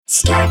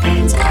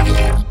Scarpins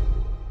Avenue.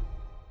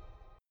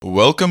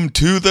 Welcome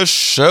to the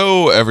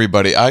show,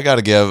 everybody. I got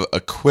to give a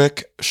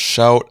quick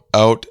shout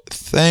out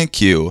thank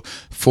you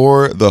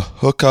for the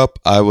hookup.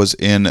 I was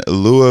in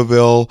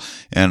Louisville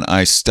and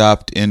I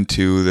stopped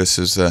into, this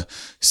is the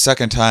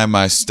second time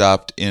I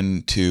stopped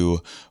into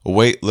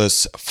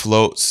Weightless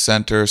Float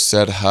Center,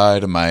 said hi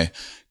to my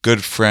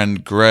good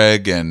friend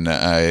Greg, and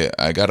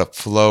I got a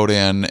float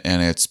in,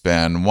 and it's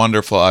been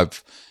wonderful.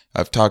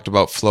 I've talked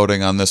about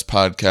floating on this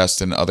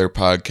podcast and other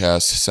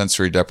podcasts,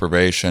 sensory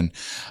deprivation.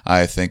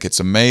 I think it's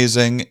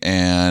amazing,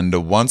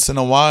 and once in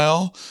a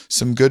while,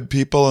 some good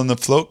people in the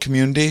float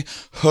community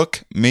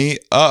hook me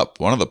up.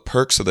 One of the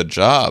perks of the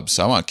job,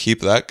 so I want to keep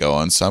that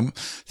going. So I'm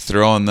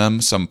throwing them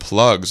some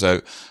plugs.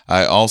 I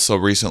also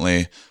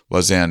recently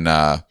was in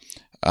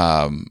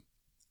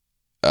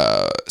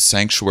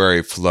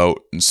Sanctuary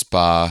Float and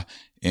Spa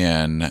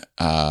in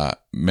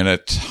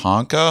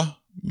Minnetonka,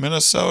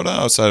 Minnesota,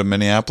 outside of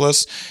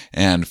Minneapolis,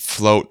 and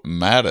Float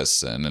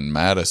Madison in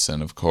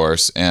Madison, of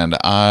course. And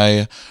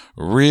I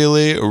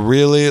really,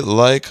 really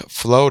like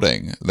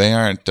floating. They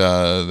aren't,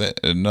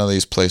 none of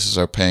these places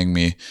are paying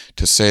me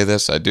to say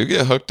this. I do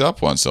get hooked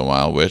up once in a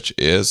while, which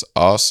is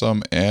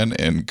awesome and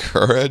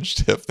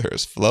encouraged if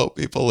there's float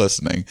people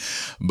listening.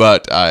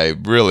 But I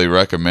really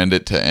recommend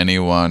it to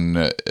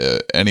anyone,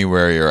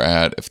 anywhere you're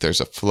at. If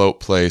there's a float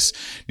place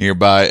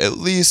nearby, at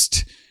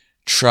least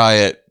try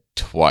it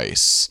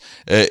twice.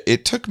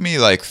 It took me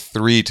like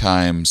 3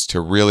 times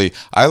to really,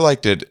 I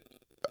liked it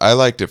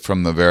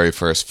from the very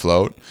first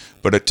float,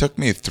 but it took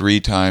me 3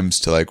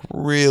 times to like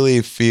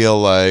really feel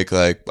like,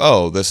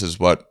 oh, this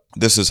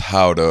is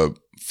how to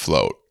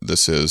float.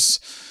 This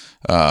is,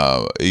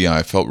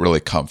 I felt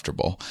really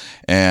comfortable.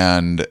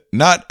 And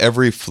not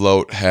every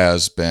float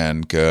has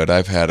been good.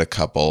 I've had a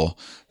couple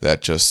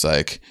that just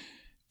like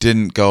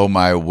didn't go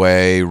my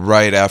way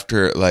right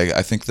after, like,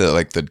 I think that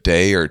like the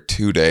day or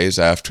 2 days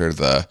after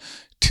the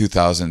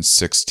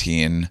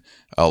 2016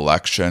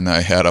 election,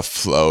 I had a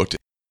float.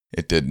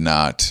 It did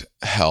not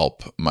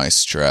help my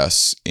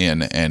stress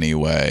in any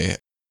way.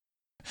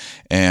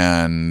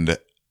 And,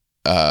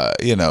 so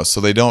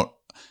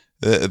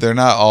they're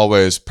not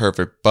always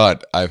perfect,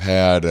 but I've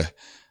had,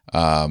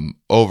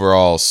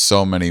 overall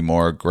so many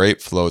more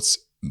great floats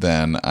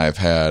than I've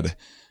had,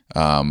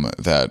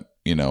 that,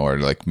 are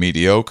like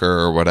mediocre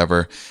or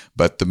whatever.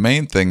 But the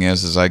main thing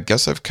is I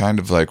guess I've kind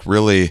of like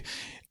really,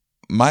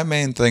 my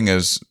main thing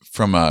is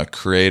from a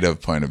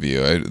creative point of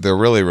view, they're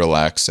really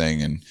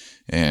relaxing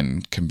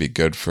and can be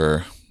good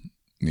for,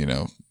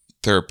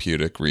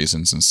 therapeutic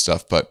reasons and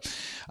stuff. But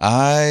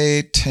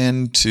I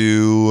tend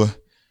to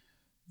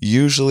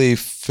usually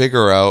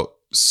figure out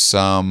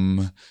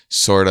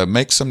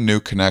make some new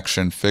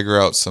connection, figure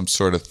out some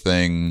sort of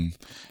thing,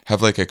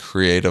 have like a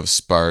creative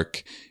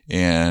spark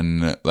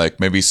in like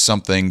maybe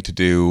something to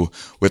do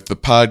with the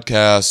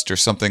podcast or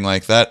something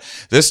like that.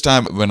 This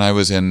time when I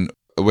was in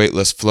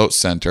Weightless Float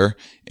Center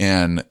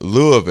in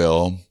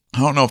Louisville, I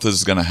don't know if this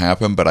is going to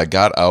happen, but I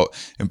got out.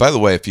 And by the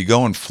way, if you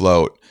go and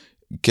float,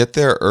 get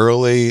there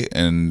early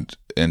and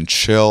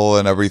chill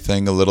and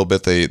everything a little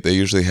bit. They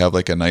usually have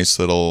like a nice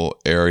little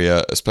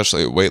area,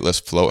 especially Weightless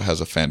Float has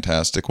a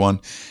fantastic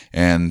one,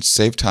 and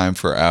save time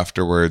for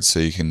afterwards so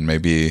you can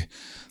maybe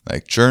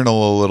like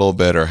journal a little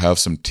bit or have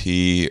some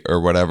tea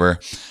or whatever.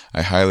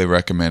 I highly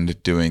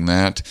recommend doing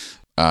that.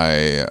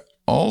 I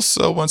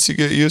also, once you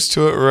get used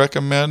to it,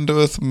 recommend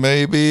with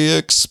maybe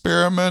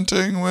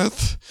experimenting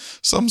with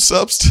some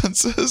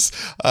substances.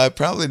 I'm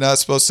probably not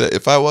supposed to.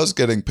 If I was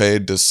getting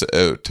paid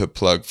to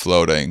plug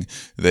floating,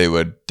 they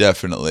would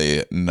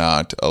definitely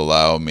not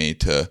allow me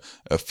to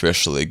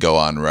officially go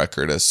on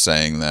record as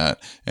saying that.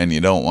 And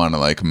you don't want to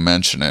like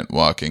mention it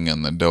walking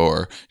in the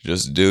door.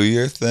 Just do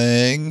your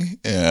thing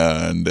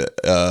and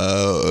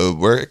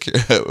work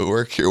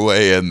your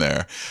way in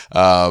there.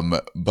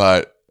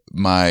 But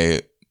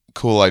my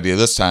cool idea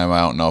this time,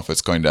 I don't know if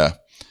it's going to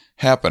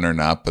happen or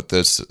not, but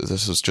this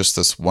was just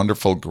this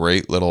wonderful,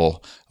 great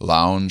little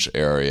lounge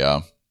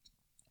area.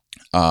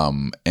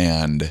 And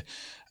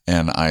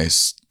I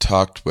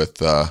talked with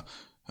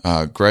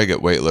Greg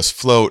at Weightless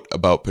Float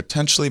about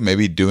potentially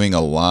maybe doing a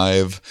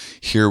live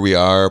Here We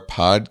Are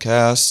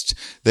podcast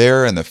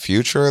there in the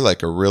future,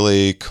 like a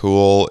really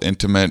cool,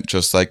 intimate,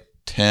 just like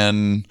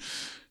 10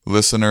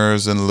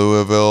 listeners in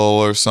Louisville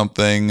or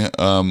something,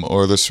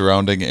 or the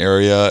surrounding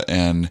area.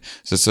 And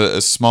it's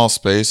a small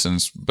space,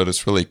 but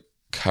it's really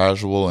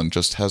casual and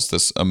just has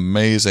this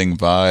amazing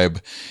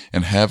vibe.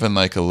 And having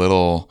like a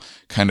little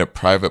kind of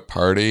private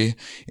party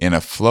in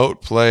a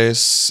float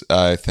place,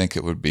 I think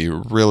it would be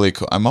really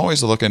cool. I'm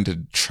always looking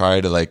to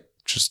try to like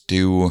just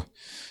do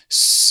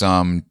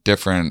some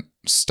different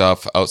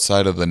stuff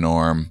outside of the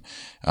norm,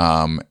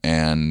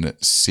 and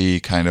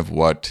see kind of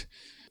what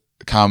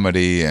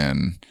comedy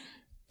and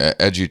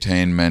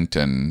edutainment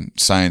and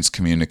science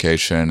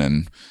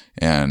communication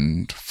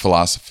and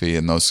philosophy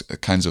and those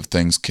kinds of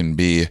things can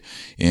be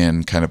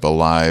in kind of a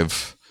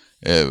live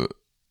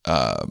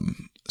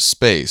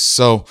space.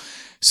 So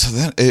So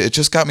then it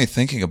just got me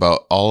thinking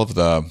about all of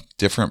the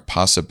different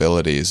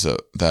possibilities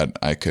that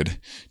I could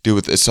do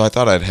with it. So I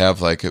thought I'd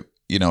have like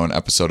an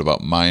episode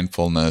about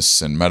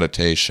mindfulness and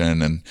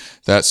meditation and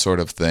that sort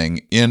of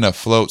thing in a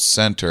float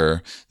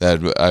center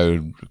that I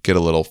would get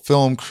a little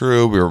film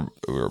crew. We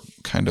were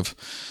kind of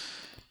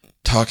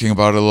talking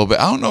about it a little bit.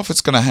 I don't know if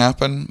it's going to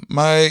happen.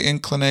 My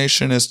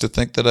inclination is to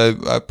think that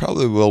I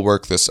probably will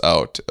work this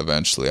out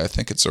eventually. I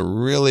think it's a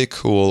really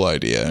cool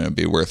idea and it'd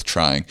be worth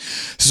trying.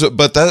 So,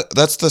 but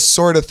that's the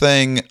sort of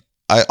thing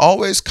I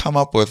always come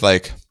up with,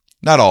 like,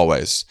 not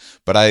always,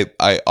 but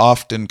I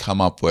often come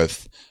up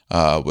with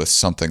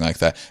something like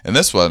that. And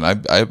this one,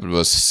 I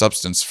was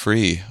substance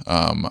free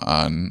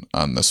on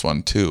this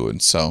one too.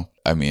 And so,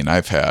 I mean,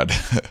 I've had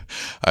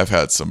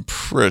some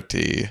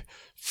pretty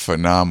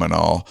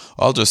phenomenal.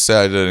 I'll just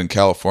say I did in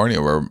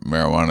California where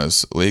marijuana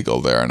is legal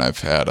there, and I've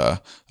had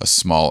a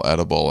small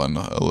edible and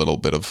a little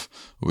bit of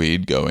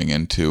weed going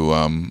into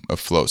a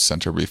float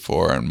center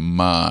before, and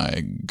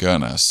my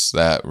goodness,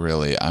 that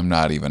really, I'm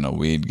not even a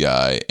weed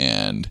guy,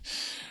 and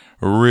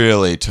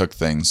really took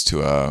things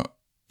to a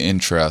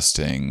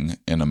interesting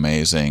and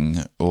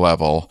amazing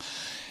level.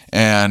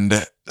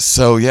 And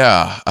so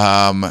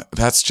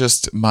that's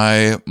just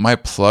my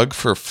plug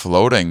for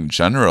floating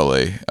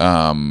generally.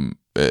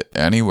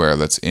 Anywhere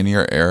that's in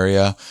your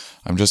area,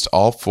 I'm just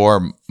all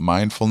for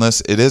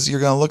mindfulness. It is, you're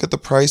going to look at the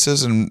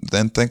prices and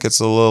then think it's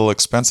a little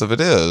expensive.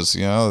 It is,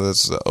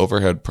 that's the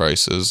overhead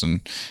prices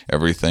and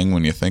everything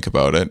when you think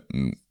about it.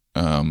 And,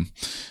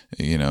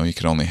 you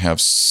can only have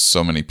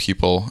so many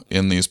people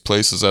in these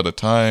places at a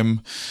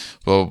time,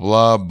 blah,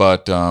 blah, blah.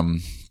 But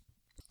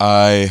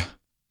I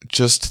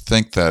just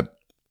think that,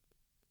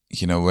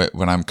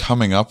 when I'm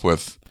coming up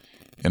with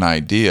an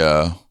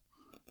idea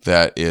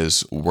that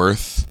is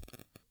worth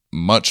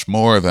much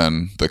more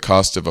than the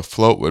cost of a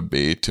float would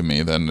be to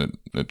me, then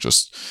it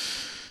just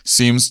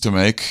seems to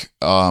make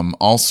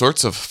all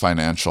sorts of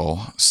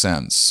financial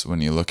sense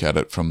when you look at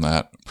it from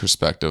that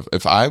perspective.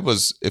 If I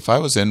was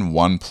in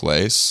one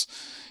place,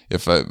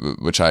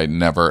 which I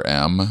never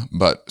am,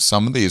 but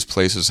some of these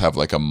places have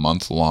like a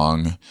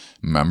month-long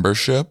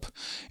membership,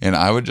 and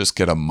I would just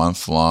get a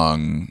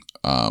month-long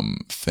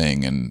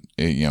thing, and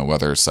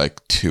whether it's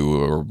like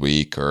 2 a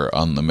week or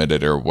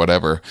unlimited or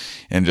whatever,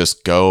 and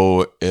just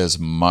go as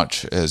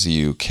much as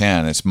you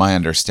can. It's my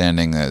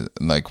understanding that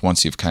like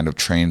once you've kind of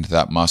trained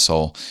that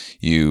muscle,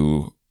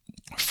 you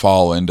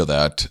fall into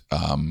that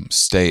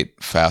state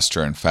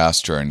faster and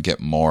faster and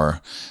get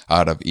more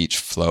out of each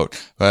float.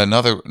 But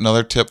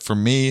another tip for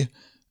me,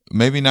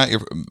 maybe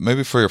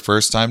for your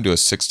first time, do a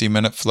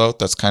 60-minute float.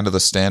 That's kind of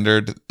the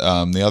standard.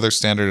 The other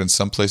standard in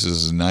some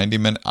places is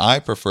 90-minute. I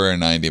prefer a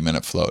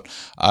 90-minute float.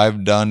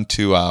 I've done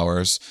 2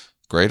 hours,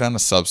 great on a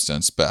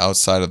substance, but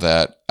outside of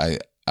that, I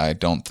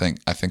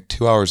think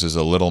 2 hours is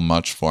a little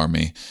much for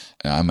me.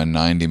 I'm a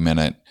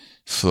 90-minute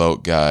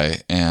float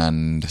guy.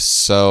 And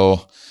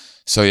so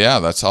yeah,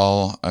 that's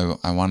all.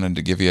 I wanted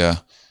to give you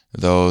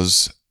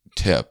those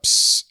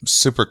tips.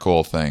 Super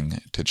cool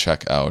thing to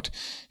check out.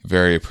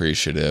 Very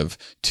appreciative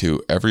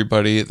to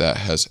everybody that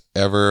has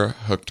ever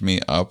hooked me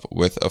up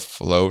with a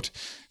float.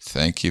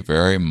 Thank you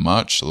very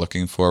much.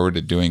 Looking forward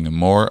to doing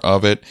more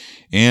of it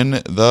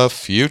in the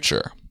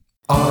future.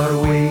 Are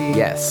we?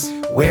 Yes.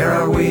 Where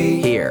are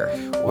we? Here.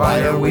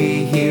 Why are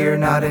we here?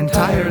 Not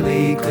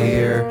entirely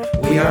clear.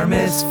 We are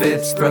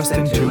misfits thrust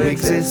into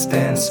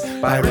existence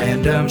by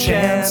random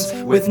chance,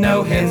 with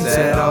no hints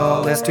at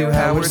all as to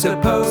how we're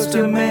supposed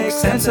to make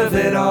sense of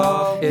it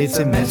all. It's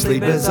immensely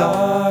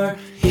bizarre.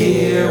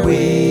 Here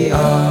we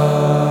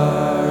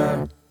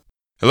are.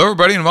 Hello,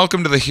 everybody, and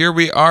welcome to the Here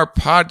We Are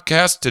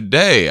podcast.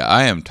 Today,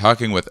 I am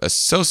talking with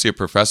Associate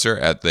Professor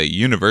at the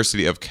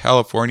University of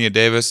California,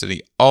 Davis, and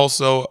he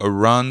also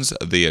runs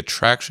the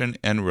Attraction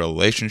and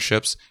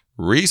Relationships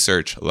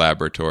Research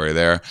Laboratory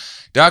there.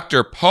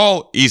 Dr.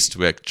 Paul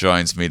Eastwick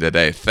joins me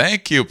today.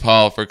 Thank you,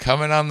 Paul, for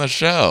coming on the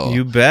show.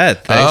 You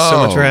bet. Thanks so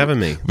much for having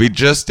me. We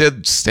just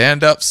did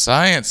stand-up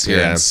science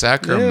here in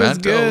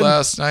Sacramento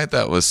last night.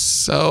 That was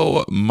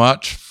so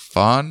much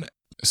fun.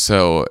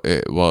 So,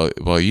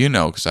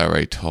 because I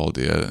already told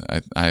you,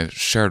 I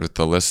shared with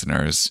the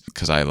listeners,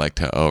 because I like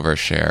to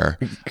overshare,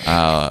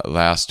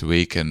 last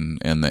week in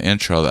the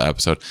intro of the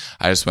episode,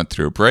 I just went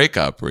through a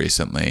breakup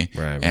recently,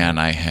 right. And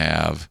I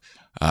have,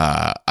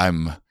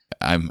 I'm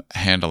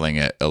handling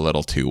it a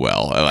little too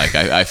well. Like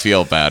I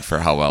feel bad for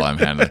how well I'm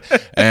handling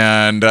it.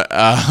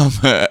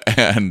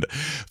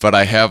 But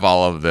I have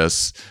all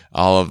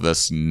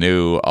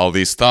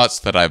these thoughts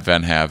that I've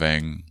been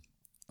having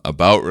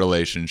about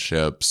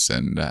relationships,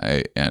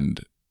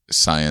 and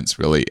science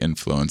really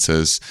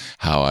influences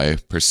how I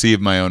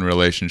perceive my own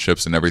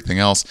relationships and everything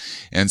else.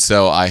 And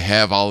so I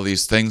have all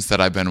these things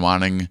that I've been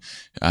wanting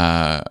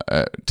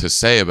to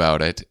say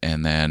about it.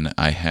 And then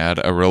I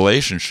had a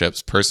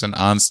relationships person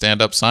on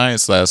Stand-Up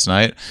Science last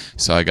night,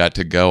 so I got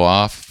to go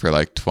off for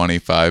like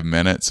 25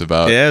 minutes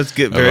about it's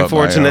good. Very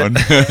fortunate.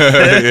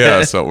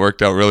 Yeah, so it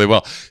worked out really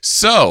well.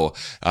 So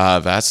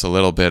that's a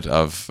little bit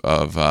of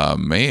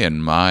me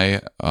and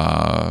my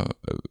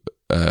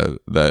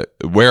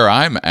where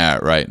I'm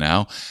at right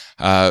now.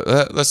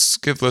 Let's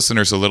give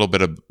listeners a little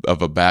bit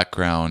of a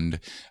background.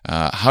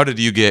 How did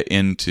you get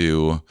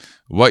into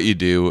what you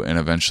do and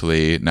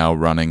eventually now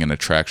running an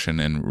attraction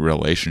and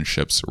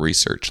relationships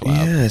research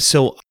lab? Yeah,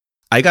 so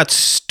I got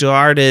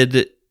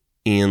started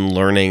in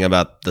learning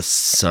about the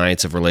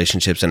science of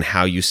relationships and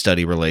how you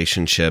study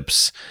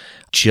relationships.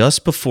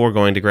 Just before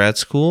going to grad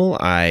school,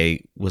 I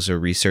was a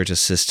research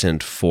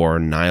assistant for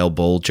Niall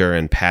Bolger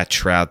and Pat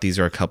Trout. These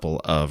are a couple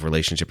of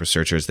relationship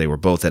researchers. They were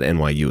both at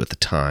NYU at the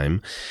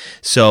time.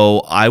 So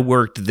I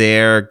worked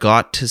there,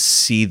 got to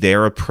see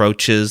their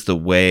approaches, the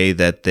way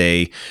that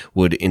they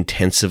would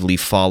intensively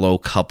follow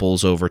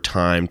couples over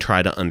time,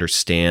 try to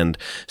understand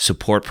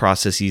support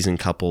processes in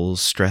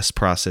couples, stress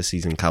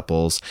processes in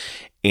couples.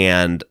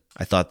 And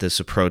I thought this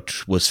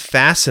approach was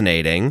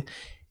fascinating,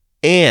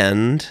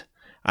 and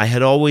I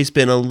had always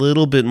been a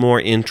little bit more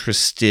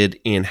interested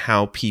in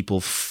how people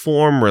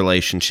form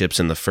relationships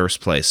in the first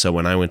place. So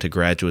when I went to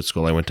graduate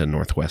school, I went to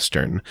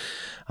Northwestern,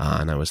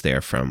 and I was there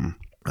from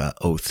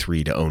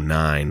 2003 to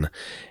 2009.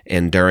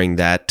 And during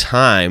that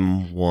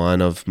time,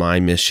 one of my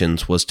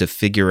missions was to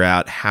figure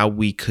out how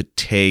we could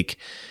take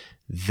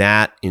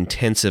that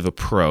intensive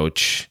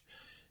approach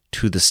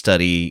to the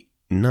study,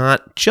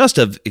 not just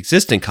of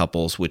existing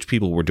couples, which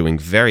people were doing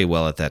very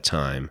well at that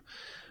time,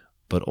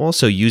 but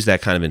also use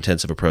that kind of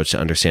intensive approach to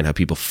understand how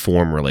people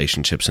form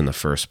relationships in the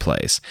first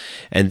place.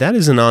 And that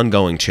is an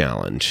ongoing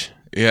challenge.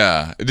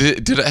 Yeah.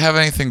 Did it have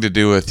anything to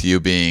do with you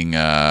being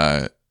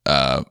a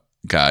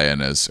guy in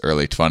his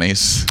early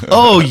 20s?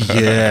 Oh,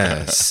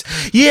 yes.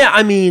 Yeah,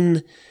 I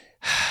mean,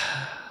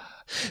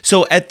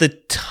 so at the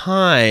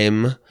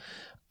time,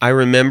 I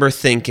remember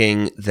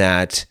thinking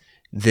that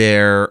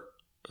there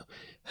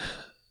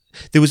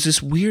was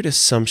this weird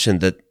assumption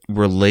that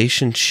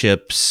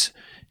relationships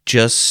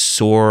just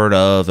sort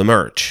of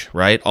emerge,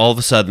 right? All of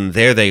a sudden,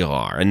 there they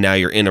are, and now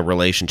you're in a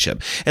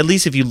relationship. At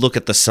least if you look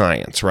at the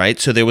science, right?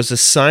 So there was a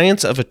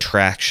science of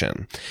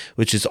attraction,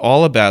 which is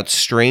all about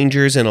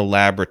strangers in a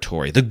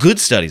laboratory. The good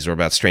studies are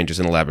about strangers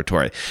in a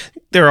laboratory.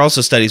 There are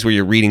also studies where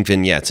you're reading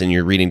vignettes and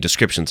you're reading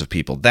descriptions of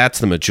people. That's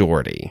the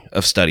majority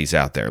of studies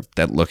out there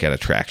that look at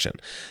attraction.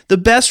 The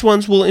best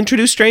ones will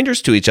introduce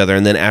strangers to each other,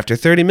 and then after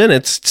 30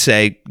 minutes,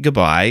 say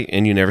goodbye,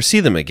 and you never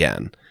see them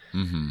again.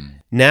 Mm-hmm.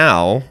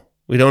 Now,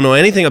 we don't know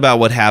anything about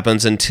what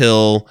happens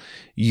until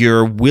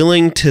you're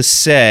willing to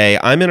say,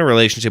 I'm in a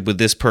relationship with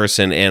this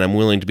person and I'm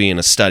willing to be in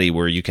a study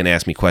where you can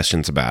ask me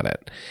questions about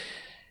it.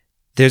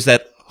 There's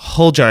that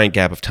whole giant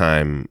gap of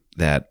time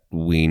that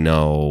we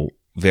know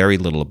very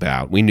little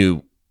about. We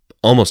knew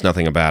almost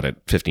nothing about it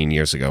 15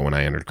 years ago when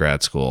I entered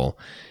grad school,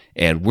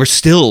 and we're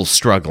still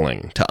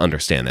struggling to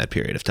understand that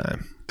period of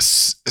time.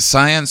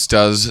 Science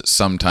does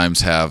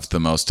sometimes have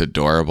the most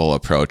adorable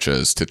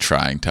approaches to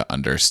trying to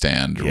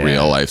understand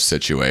real life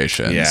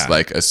situations. Yeah.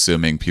 Like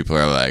assuming people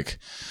are like,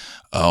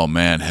 oh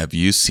man, have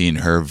you seen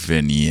her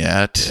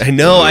vignette? I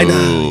know.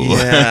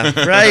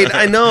 Yeah, right.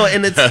 I know.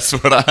 And that's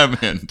what I'm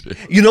into.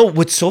 You know,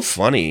 what's so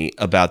funny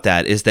about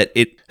that is that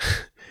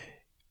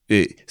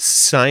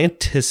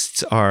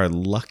scientists are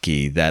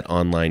lucky that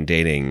online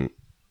dating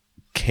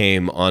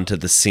came onto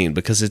the scene,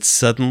 because it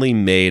suddenly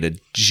made a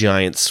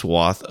giant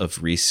swath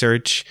of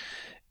research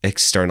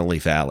externally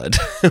valid.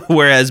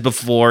 Whereas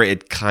before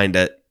it kind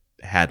of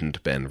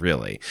hadn't been,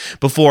 really.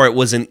 Before it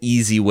was an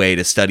easy way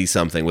to study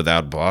something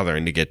without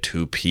bothering to get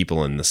two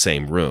people in the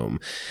same room.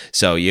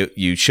 So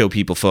you show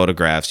people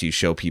photographs, you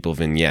show people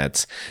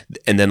vignettes,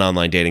 and then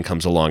online dating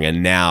comes along,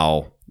 and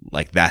now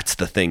like that's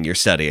the thing you're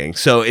studying.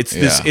 So it's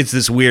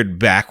this weird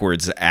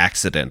backwards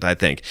accident, I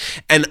think.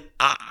 And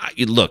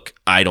look,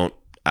 I don't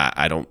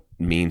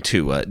mean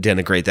to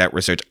denigrate that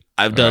research.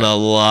 I've done a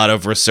lot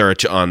of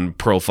research on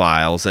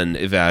profiles and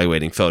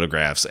evaluating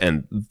photographs,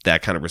 and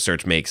that kind of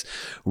research makes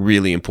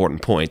really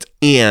important points.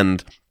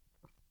 And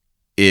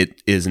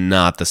it is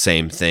not the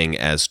same thing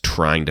as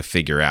trying to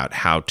figure out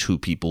how two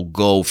people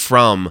go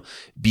from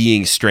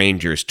being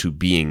strangers to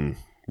being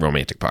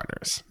romantic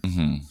partners.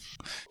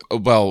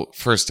 Mm-hmm. Well,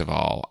 first of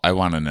all, I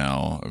want to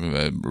know,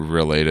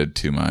 related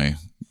to my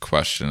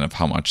question of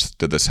how much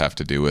did this have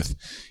to do with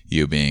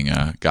you being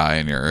a guy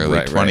in your early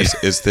 20s,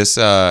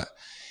 right.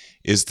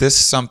 Is this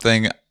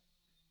something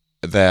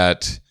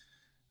that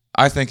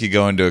I think you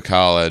go into a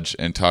college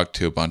and talk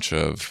to a bunch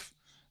of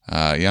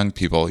young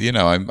people? You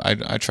know,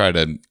 I try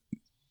to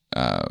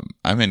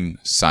I'm in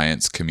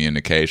science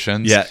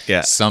communications.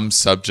 Yeah. Some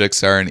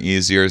subjects are an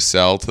easier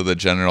sell to the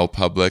general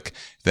public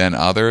than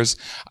others.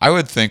 I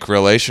would think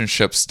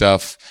relationship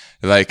stuff,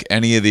 like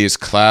any of these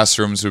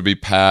classrooms would be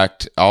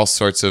packed. All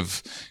sorts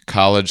of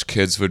college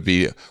kids would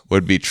be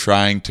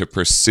trying to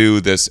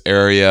pursue this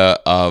area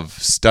of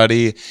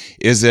study.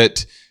 Is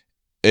that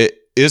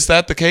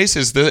the case?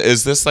 Is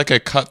this like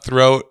a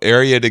cutthroat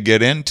area to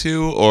get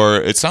into? Or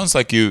it sounds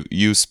like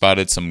you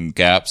spotted some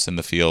gaps in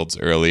the fields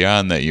early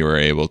on that you were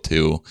able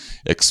to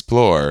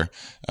explore.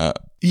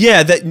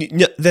 Yeah,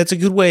 that's a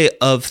good way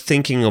of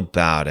thinking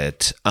about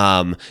it.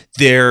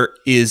 There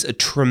is a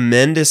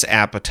tremendous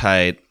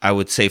appetite, I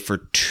would say, for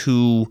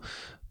two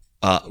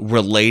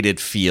related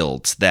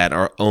fields that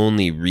are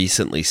only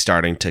recently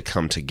starting to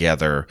come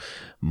together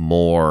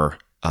more,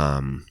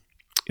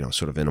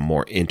 sort of in a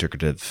more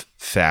integrative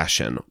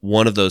fashion.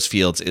 One of those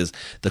fields is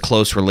the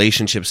close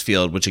relationships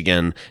field, which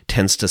again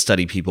tends to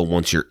study people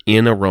once you're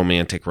in a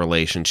romantic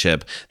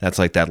relationship. That's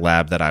like that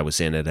lab that I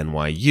was in at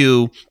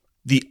NYU.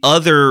 The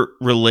other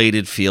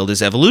related field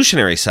is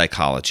evolutionary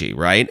psychology,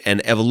 right?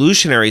 And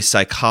evolutionary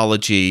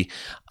psychology,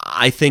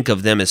 I think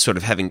of them as sort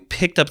of having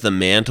picked up the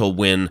mantle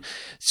when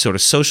sort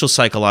of social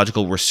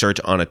psychological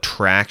research on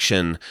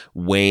attraction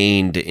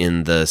waned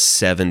in the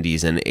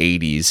 70s and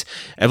 80s.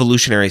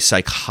 Evolutionary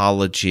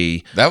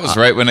psychology. That was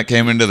right when it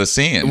came into the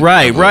scene.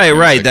 Right.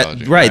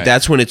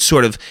 That's when it's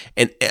sort of,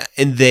 and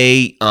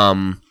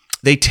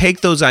they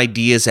take those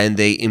ideas and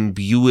they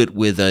imbue it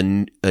with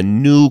a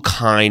new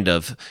kind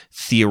of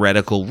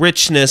theoretical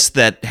richness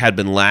that had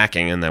been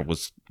lacking and that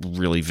was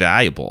really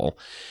valuable.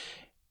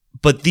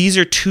 But these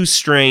are two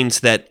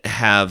strains that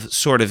have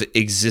sort of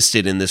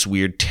existed in this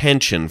weird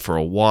tension for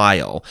a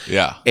while.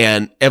 Yeah.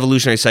 And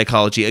evolutionary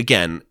psychology,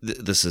 again,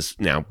 this is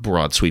now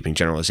broad sweeping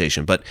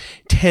generalization, but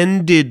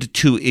tended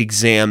to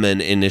examine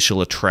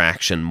initial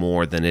attraction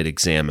more than it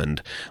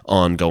examined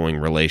ongoing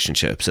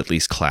relationships, at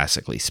least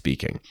classically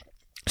speaking.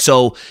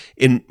 So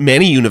in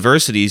many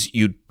universities,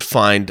 you'd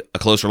find a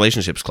close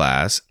relationships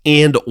class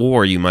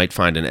or you might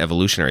find an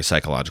evolutionary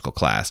psychological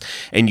class,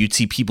 and you'd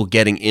see people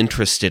getting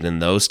interested in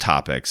those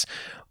topics.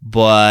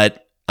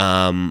 But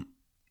I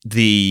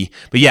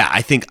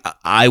think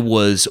I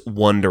was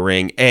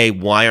wondering,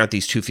 why aren't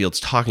these two fields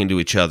talking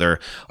to each other?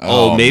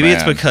 Maybe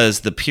it's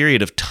because the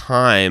period of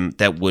time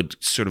that would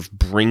sort of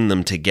bring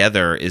them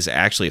together is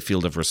actually a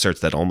field of research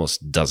that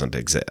almost doesn't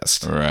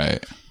exist.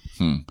 Right.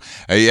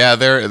 Yeah,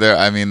 there.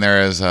 I mean,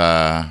 there is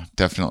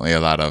definitely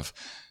a lot of,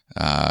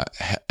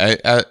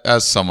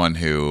 as someone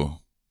who,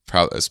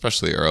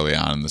 especially early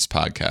on in this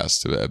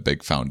podcast, a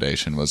big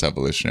foundation was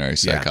evolutionary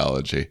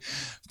psychology,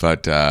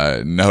 but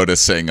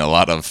noticing a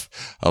lot of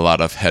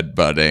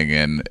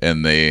headbutting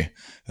in the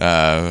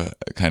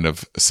kind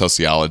of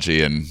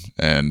sociology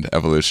and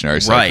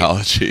evolutionary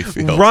psychology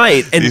field.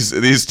 Right, and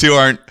these two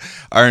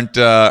aren't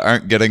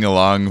getting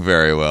along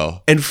very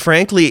well. And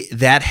frankly,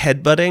 that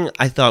headbutting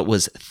I thought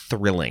was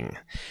thrilling.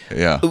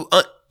 Yeah.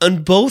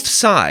 On both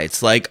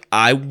sides, like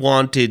I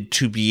wanted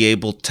to be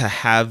able to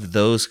have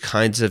those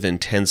kinds of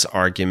intense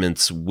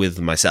arguments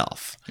with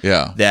myself.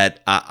 Yeah.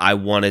 That I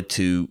wanted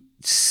to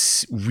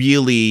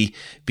really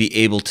be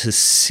able to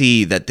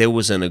see that there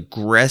was an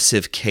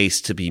aggressive case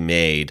to be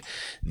made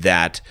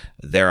that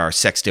there are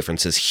sex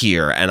differences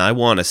here, and I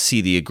want to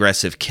see the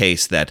aggressive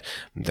case that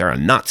there are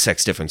not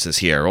sex differences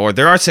here, or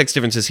there are sex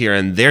differences here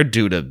and they're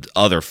due to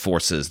other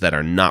forces that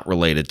are not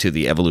related to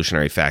the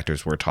evolutionary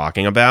factors we're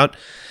talking about.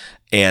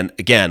 And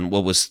again,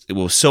 what was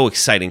so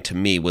exciting to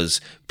me was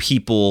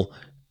people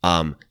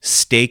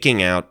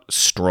staking out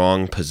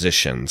strong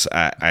positions.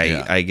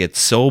 I get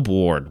so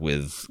bored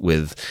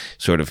with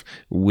sort of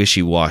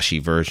wishy-washy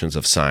versions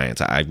of science.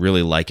 I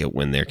really like it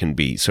when there can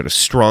be sort of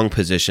strong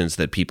positions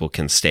that people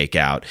can stake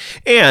out,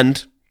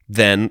 and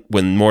then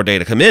when more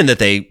data come in that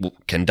they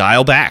can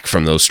dial back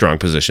from those strong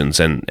positions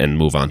and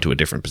move on to a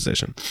different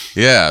position.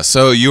 Yeah.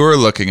 So you were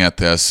looking at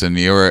this and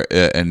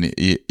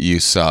you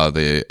saw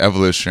the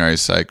evolutionary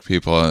psych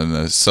people and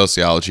the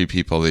sociology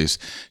people, these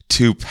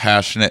two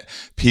passionate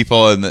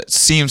people, and it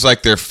seems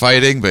like they're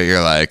fighting, but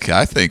you're like,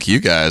 I think you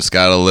guys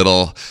got a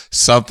little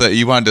something.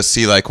 You wanted to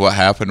see like what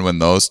happened when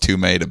those two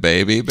made a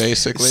baby,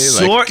 basically.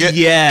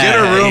 Get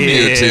a room,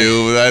 you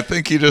two. I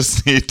think you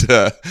just need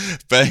to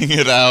bang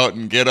it out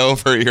and get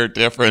over your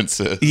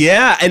differences.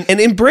 Yeah, and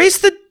embrace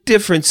the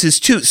differences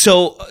too.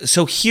 So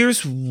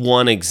here's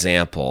one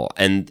example,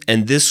 and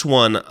this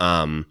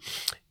one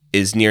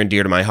is near and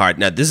dear to my heart.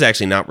 Now, this is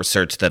actually not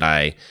research that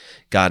I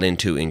got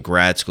into in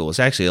grad school. It's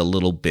actually a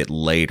little bit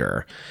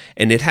later,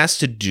 and it has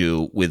to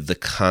do with the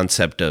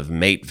concept of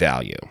mate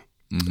value.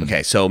 Mm-hmm.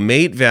 Okay, so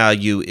mate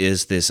value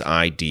is this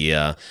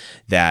idea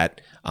that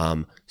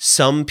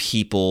some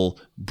people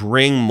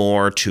bring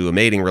more to a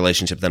mating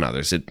relationship than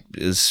others. It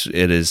is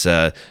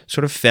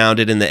sort of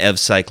founded in the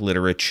ev-psych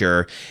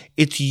literature.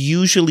 It's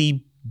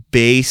usually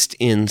based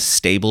in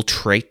stable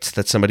traits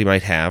that somebody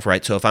might have,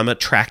 right? So if I'm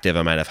attractive,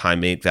 I might have high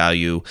mate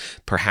value,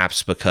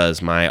 perhaps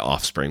because my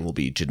offspring will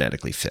be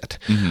genetically fit.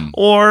 Mm-hmm.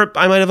 Or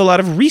I might have a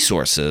lot of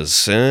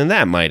resources, and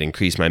that might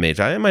increase my mate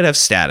value. I might have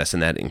status,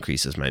 and that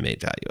increases my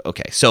mate value.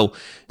 Okay, so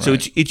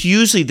it's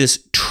usually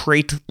this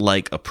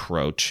trait-like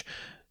approach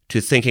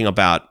to thinking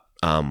about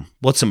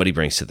what somebody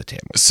brings to the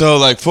table. So,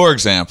 like, for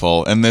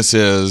example, and this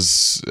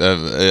is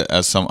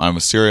I'm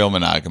a serial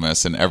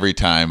monogamous, and every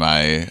time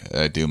I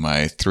do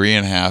my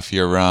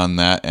 3.5-year run,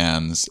 that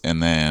ends,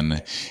 and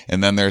then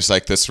there's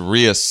like this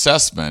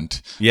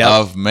reassessment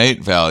of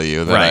mate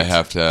value that I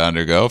have to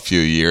undergo. A few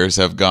years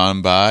have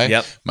gone by.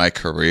 Yep. My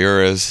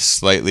career is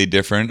slightly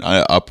different,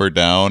 up or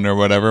down or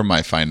whatever.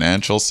 My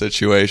financial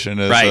situation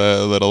is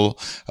a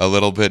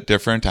little bit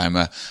different. I'm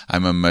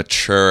a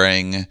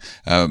maturing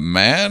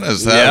man.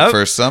 Is that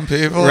for some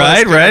people.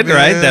 Right.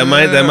 That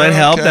might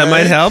help. Okay. That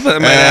might help.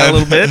 That might add a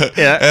little bit.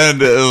 Yeah.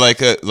 And like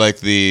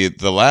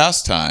the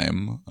last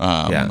time,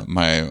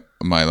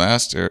 my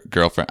last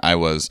girlfriend, I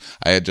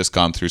had just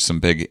gone through some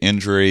big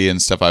injury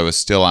and stuff. I was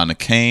still on a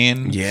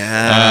cane.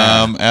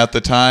 Yeah. At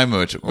the time,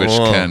 which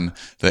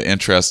the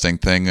interesting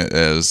thing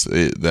is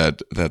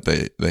that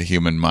the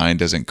human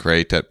mind isn't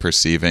great at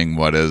perceiving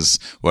what is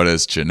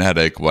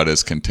genetic, what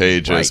is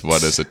contagious,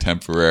 what is a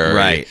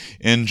temporary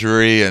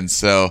injury, and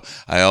so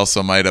I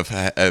also might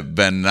have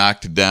been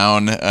knocked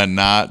down a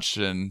notch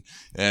and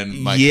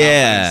my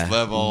confidence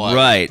level.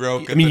 Right.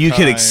 I mean, you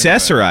could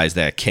accessorize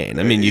that cane.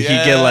 I mean, you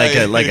could get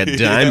like a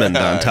diamond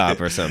on top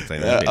or something.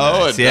 That'd be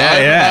nice. A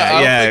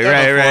diamond.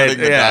 Right.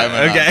 A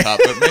diamond on top,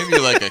 but maybe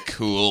like a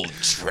cool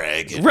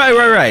dragon.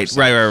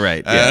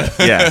 Right.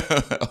 Yeah.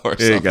 Or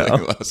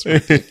something less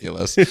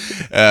ridiculous.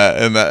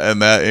 And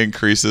that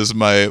increases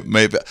my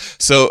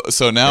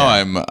so now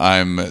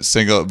I'm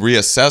single,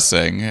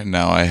 reassessing, and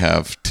now I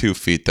have 2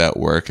 feet that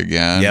work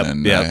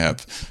again, I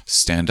have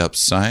stand-up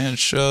science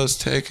shows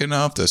taken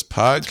up. This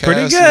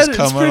podcast is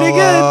coming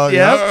along.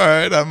 Yep. All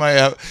right, I might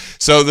have.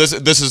 So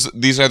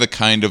these are the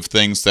kind of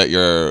things that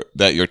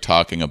you're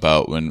talking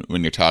about when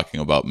you're talking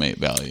about mate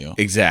value.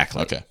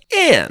 Exactly. Okay.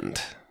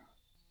 And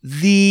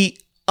the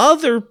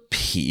other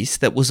piece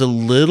that was a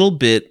little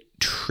bit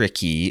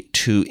tricky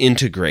to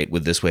integrate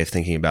with this way of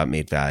thinking about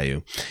mate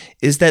value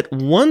is that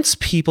once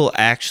people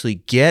actually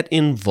get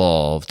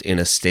involved in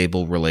a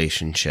stable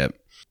relationship,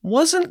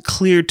 wasn't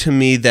clear to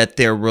me that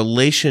their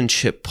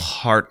relationship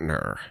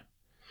partner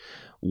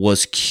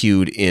was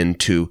cued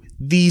into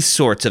these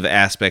sorts of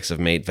aspects of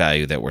mate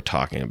value that we're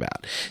talking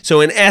about. So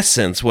in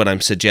essence, what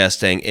I'm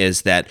suggesting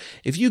is that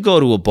if you go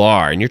to a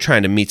bar and you're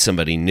trying to meet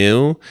somebody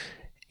new,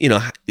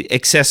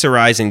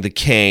 accessorizing the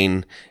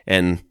cane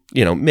and,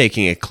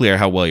 making it clear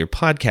how well your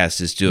podcast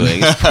is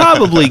doing is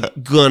probably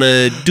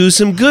gonna do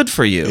some good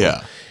for you.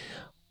 Yeah.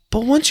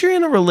 But once you're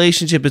in a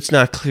relationship, it's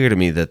not clear to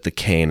me that the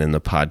cane and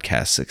the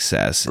podcast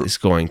success is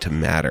going to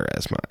matter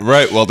as much.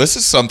 Right. Well, this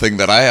is something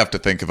that I have to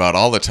think about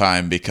all the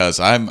time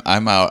because I'm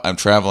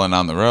traveling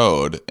on the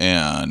road,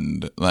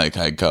 and like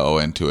I go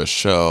into a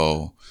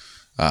show,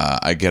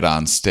 I get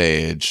on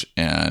stage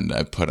and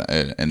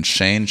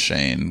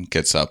Shane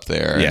gets up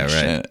there.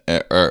 Yeah,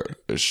 right. Or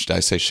should I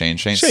say Shane?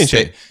 Shane.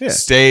 Yeah.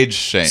 Stage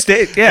Shane.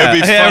 Yeah.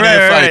 It'd be funny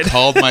if right. I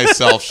called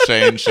myself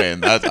Shane.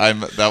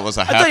 That was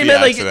a happy I thought you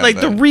meant accident.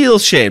 like the real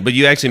Shane, but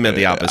you actually meant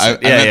the opposite.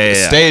 I meant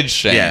Stage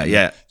Shane.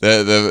 Yeah.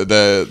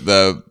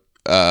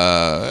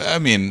 I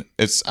mean,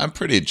 I'm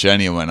pretty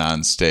genuine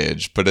on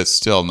stage, but it's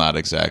still not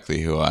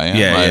exactly who I am.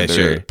 Yeah,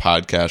 sure.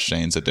 Podcast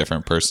Shane's a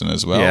different person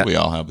as well. Yeah. We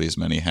all have these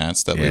many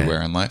hats that we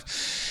wear in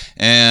life.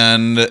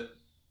 And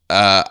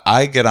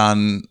I get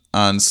on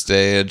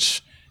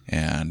stage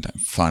and I'm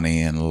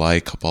funny and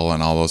likable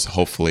and all those,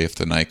 hopefully if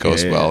the night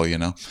goes well,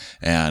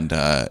 and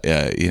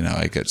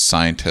I get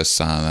scientists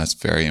on. That's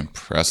very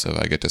impressive.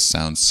 I get to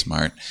sound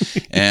smart.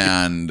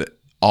 And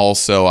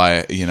also,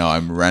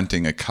 I'm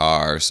renting a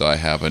car, so I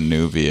have a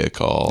new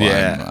vehicle.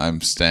 Yeah.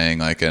 I'm staying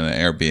like in an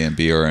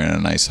Airbnb or in a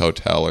nice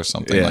hotel or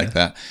something like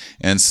that.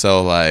 And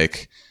so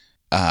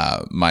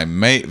my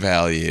mate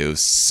value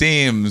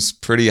seems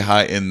pretty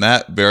high in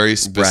that very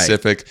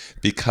specific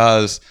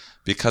because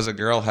a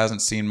girl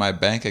hasn't seen my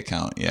bank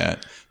account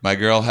yet. My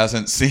girl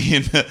hasn't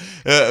seen right.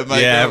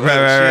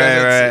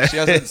 She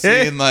hasn't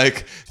seen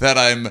like that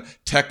I'm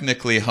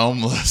technically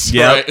homeless.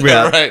 Right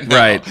now.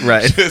 Right.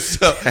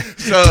 So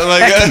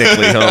like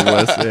technically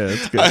homeless. Yeah,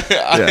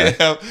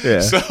 that's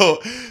good.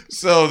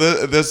 So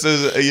this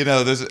is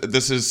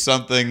this is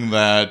something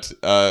that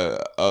a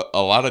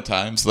lot of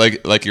times,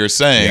 like you're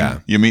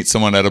saying, you meet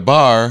someone at a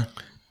bar.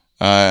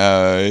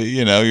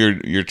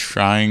 You're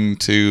trying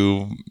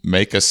to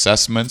make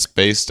assessments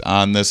based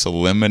on this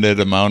limited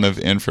amount of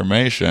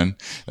information.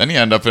 Then you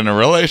end up in a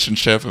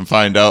relationship and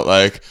find out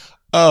like,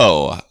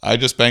 oh, I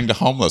just banged a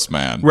homeless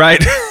man.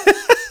 Right.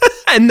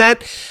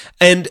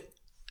 and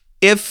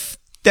if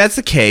that's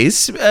the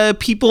case,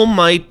 people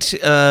might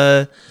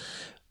have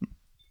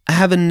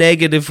a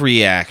negative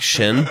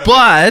reaction,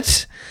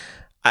 but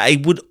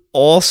I would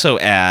also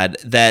add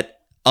that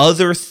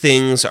other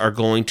things are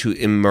going to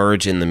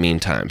emerge in the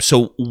meantime.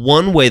 So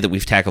one way that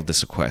we've tackled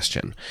this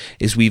question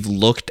is we've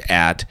looked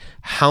at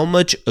how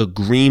much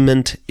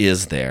agreement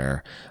is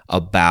there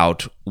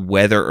about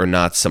whether or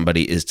not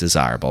somebody is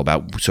desirable,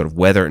 about sort of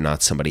whether or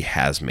not somebody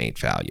has mate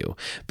value.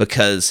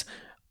 Because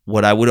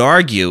what I would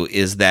argue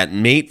is that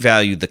mate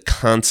value, the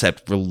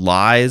concept,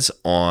 relies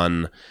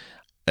on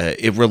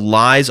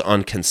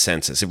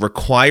consensus. It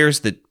requires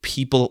that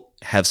people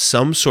have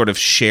some sort of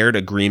shared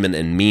agreement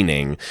and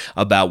meaning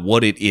about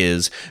what it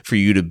is for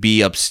you to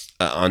be up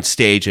on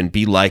stage and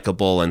be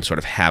likable and sort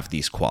of have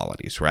these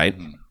qualities, right?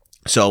 Mm-hmm.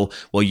 So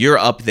while you're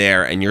up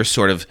there and you're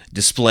sort of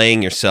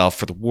displaying yourself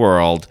for the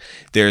world,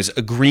 there's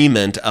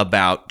agreement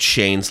about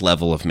Shane's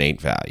level of mate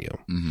value.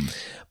 Mm-hmm.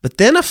 But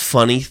then a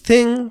funny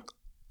thing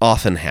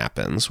often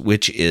happens,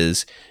 which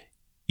is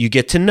you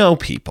get to know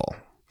people.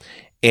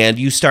 and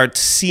you start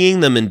seeing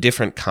them in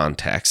different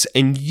contexts,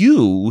 and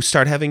you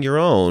start having your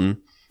own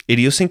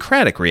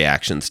idiosyncratic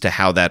reactions to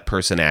how that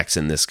person acts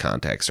in this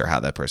context or how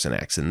that person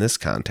acts in this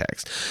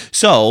context.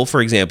 So,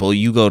 for example,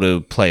 you go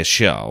to play a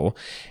show,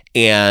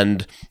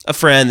 and a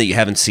friend that you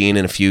haven't seen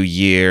in a few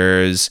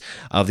years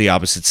of the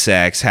opposite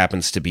sex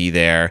happens to be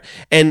there.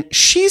 And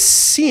she's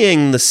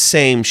seeing the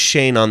same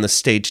Shane on the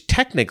stage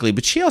technically,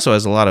 but she also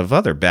has a lot of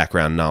other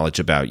background knowledge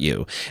about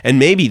you. And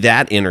maybe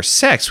that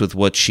intersects with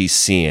what she's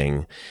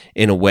seeing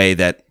in a way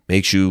that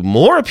makes you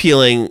more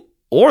appealing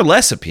or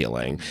less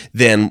appealing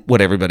than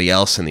what everybody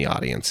else in the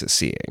audience is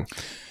seeing.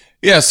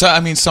 Yeah, so I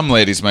mean, some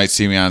ladies might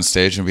see me on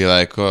stage and be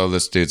like, "Well,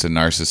 this dude's a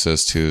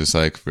narcissist who's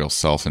like real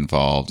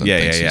self-involved and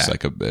thinks he's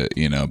like a bit,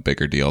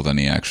 bigger deal than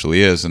he actually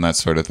is," and that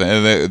sort of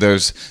thing.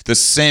 There's the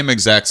same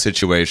exact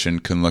situation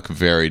can look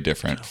very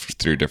different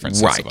through different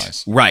sets of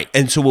eyes. Right.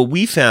 And so what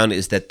we found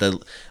is that the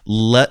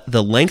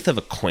length of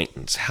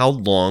acquaintance, how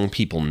long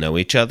people know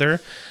each other,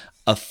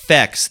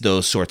 affects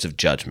those sorts of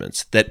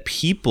judgments. That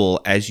people,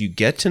 as people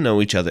get to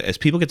know each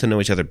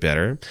other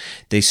better,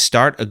 they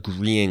start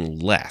agreeing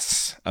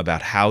less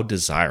about how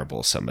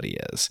desirable somebody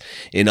is.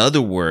 In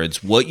other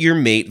words, what your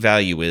mate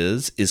value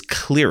is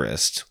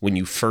clearest when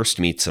you first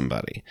meet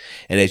somebody.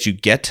 And as you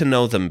get to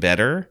know them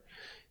better,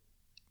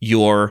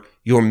 your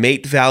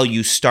mate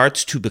value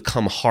starts to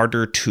become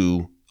harder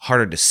to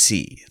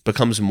see. It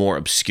becomes more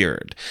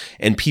obscured,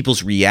 and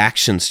people's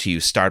reactions to you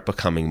start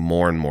becoming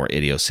more and more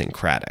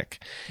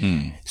idiosyncratic.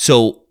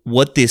 So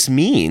what this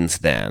means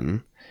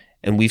then,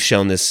 and we've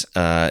shown this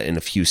in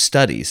a few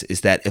studies,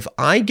 is that if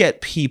I get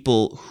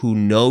people who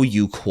know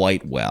you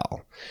quite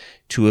well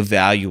to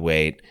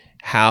evaluate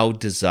how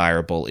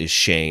desirable is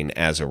Shane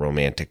as a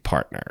romantic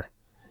partner,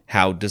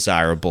 how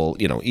desirable,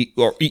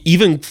 or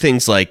even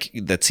things like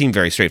that seem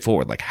very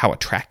straightforward, like how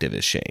attractive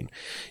is Shane,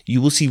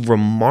 you will see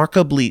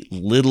remarkably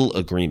little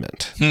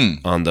agreement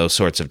on those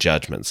sorts of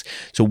judgments.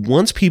 So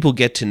once people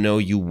get to know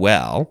you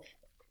well,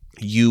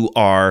 you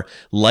are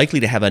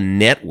likely to have a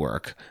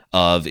network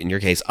of, in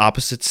your case,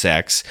 opposite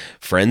sex,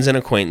 friends and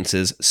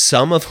acquaintances,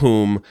 some of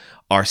whom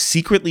are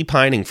secretly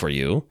pining for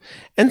you,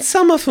 and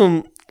some of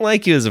whom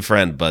like you as a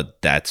friend,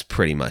 but that's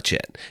pretty much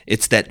it.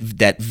 It's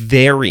that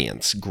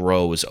variance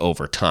grows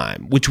over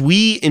time, which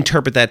we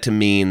interpret that to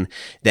mean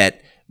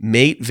that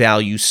mate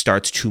value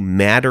starts to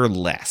matter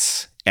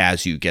less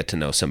as you get to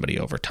know somebody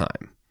over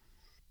time.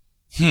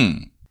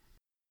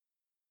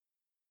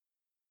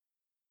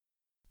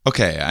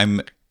 Okay,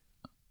 I'm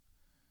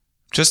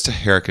just a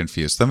hair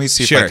confused. Let me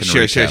see if I can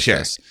recap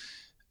this.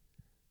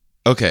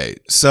 Okay,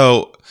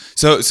 so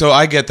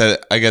I get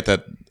that. I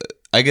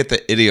get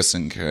the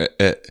idiosyncrasy.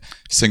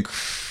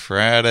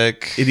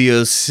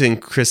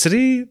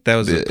 That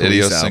was the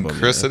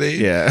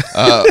idiosyncrasy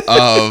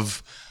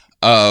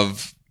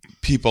of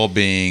people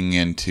being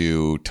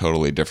into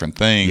totally different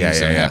things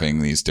and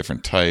having these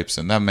different types,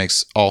 and that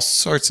makes all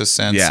sorts of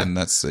sense. And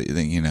that's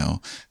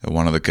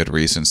one of the good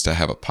reasons to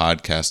have a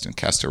podcast and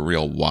cast a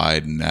real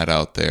wide net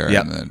out there.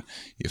 And then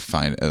you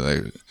find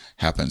there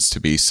happens to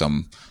be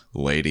some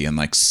lady in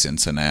like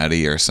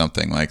Cincinnati or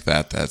something like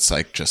that that's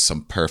like just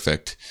some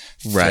perfect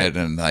fit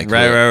and like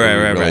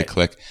really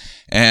click.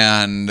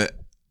 And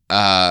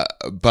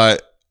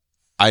but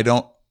I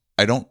don't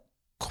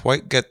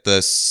quite get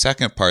the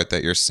second part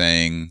that you're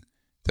saying,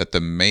 that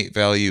the mate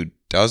value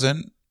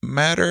doesn't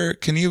matter.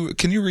 Can you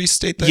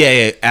restate that?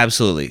 Yeah,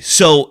 absolutely.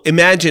 So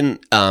imagine,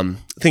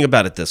 think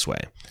about it this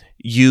way.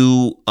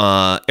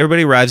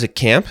 Everybody arrives at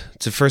camp.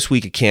 It's the first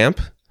week of camp,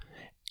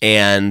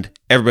 and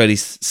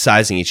everybody's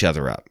sizing each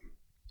other up.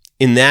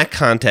 In that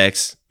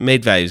context,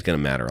 mate value is going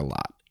to matter a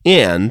lot.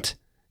 And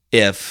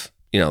if,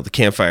 the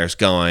campfire's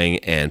going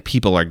and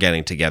people are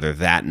getting together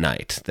that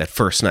night, that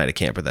first night of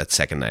camp or that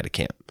second night of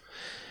camp,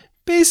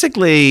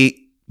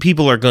 basically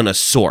people are going to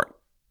sort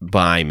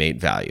by mate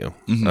value.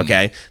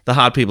 Okay? The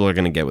hot people are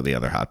going to get with the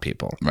other hot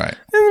people. Right.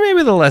 And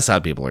maybe the less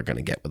hot people are going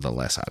to get with the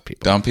less hot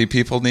people. Dumpy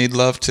people need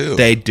love too.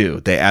 They do.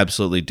 They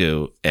absolutely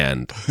do.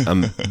 And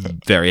I'm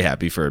very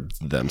happy for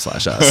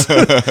them/us.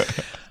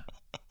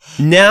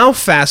 Now,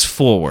 fast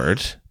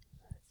forward,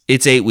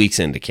 it's 8 weeks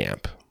into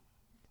camp.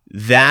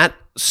 That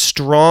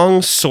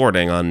strong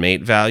sorting on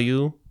mate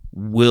value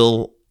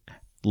will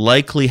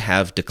likely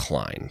have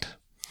declined,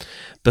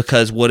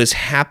 because what has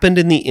happened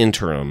in the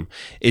interim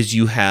is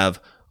you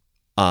have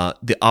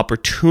the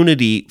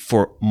opportunity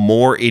for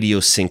more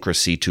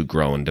idiosyncrasy to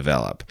grow and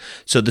develop.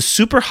 So the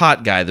super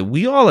hot guy that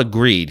we all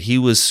agreed he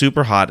was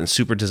super hot and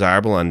super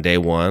desirable on day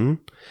 1,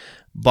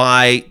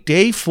 by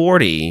day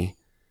 40,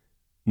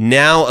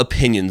 now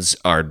opinions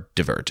are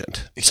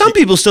divergent. Some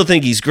people still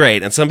think he's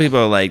great, and some people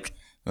are like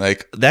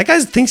that guy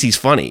thinks he's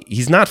funny.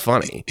 He's not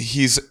funny.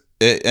 He's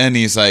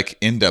like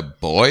into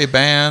boy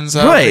bands,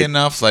 oddly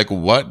enough. Like,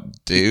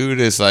 what dude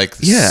is like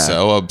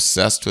so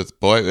obsessed with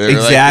boy?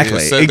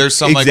 Exactly. Like, there's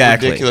some like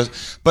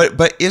ridiculous.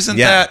 But isn't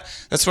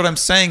that's what I'm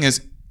saying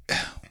is.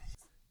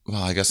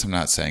 Well, I guess I'm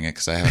not saying it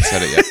because I haven't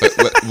said it yet.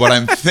 But what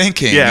I'm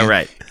thinking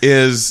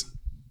is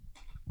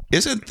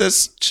isn't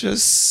this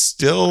just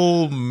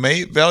still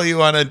mate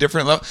value on a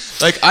different level?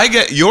 Like, I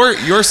get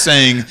you're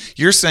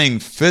saying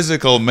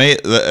physical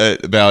mate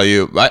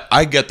value.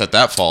 I get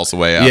that falls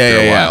away after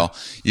a while.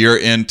 You're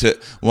into,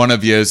 one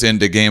of you is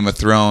into Game of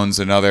Thrones,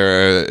 another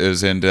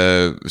is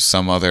into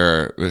some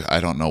other, I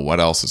don't know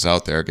what else is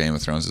out there. Game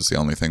of Thrones is the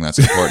only thing that's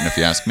important if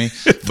you ask me.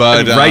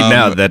 But right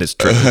now that is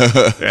true.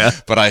 Yeah.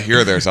 But I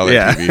hear there's other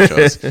TV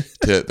shows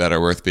that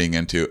are worth being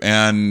into.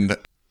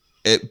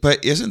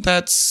 But isn't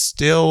that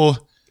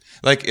still,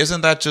 like,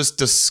 isn't that just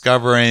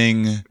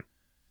discovering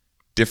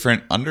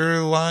different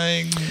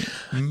underlying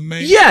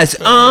Yes.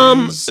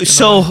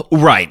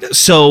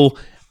 So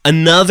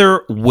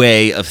another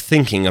way of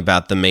thinking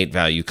about the mate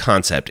value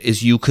concept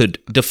is you could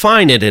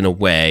define it in a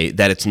way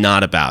that it's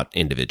not about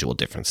individual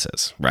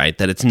differences, right?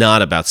 That it's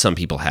not about some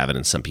people have it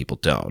and some people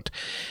don't.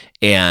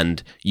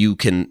 And you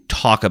can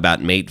talk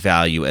about mate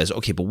value as,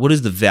 okay, but what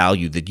is the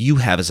value that you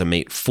have as a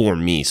mate for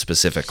me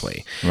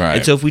specifically? Right.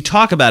 And so if we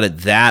talk about it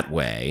that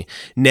way,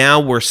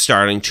 now we're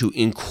starting to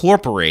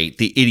incorporate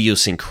the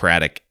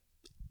idiosyncratic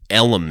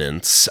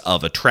elements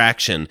of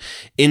attraction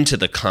into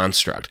the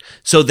construct.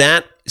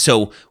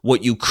 So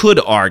what you could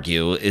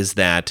argue is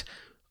that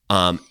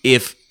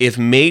if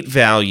mate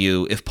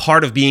value, if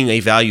part of being a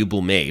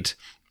valuable mate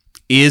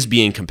is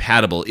being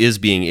compatible, is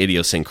being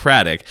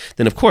idiosyncratic,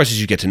 then of course, as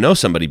you get to know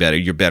somebody better,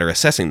 you're better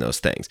assessing those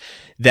things.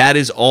 That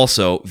is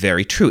also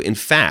very true. In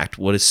fact,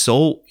 what is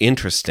so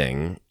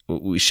interesting,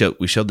 we showed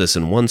this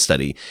in one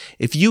study,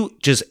 if you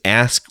just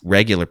ask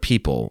regular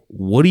people,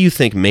 what do you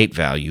think mate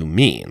value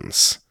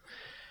means?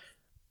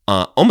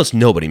 Almost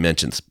nobody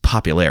mentions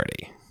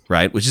popularity,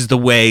 right? Which is the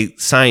way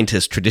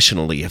scientists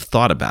traditionally have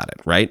thought about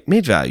it, right?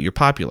 Mate value, you're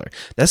popular.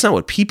 That's not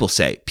what people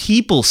say.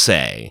 People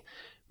say,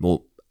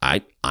 well,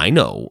 I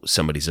know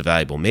somebody's a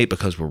valuable mate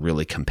because we're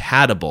really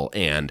compatible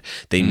and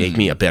they make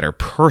me a better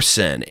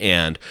person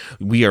and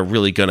we are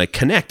really going to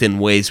connect in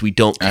ways we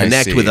don't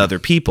connect with other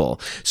people.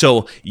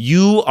 So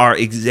you are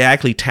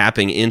exactly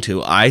tapping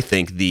into, I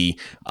think, the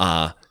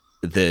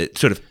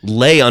sort of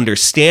lay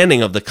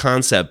understanding of the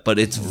concept, but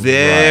it's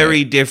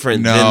very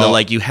different than the,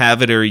 like, you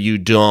have it or you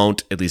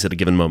don't, at least at a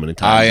given moment in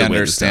time. I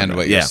understand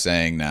what you're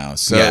saying now.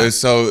 So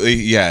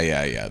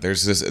yeah.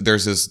 There's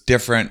this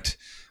different,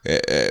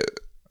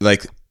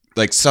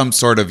 like some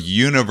sort of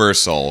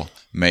universal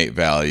mate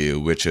value,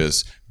 which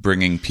is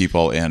bringing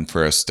people in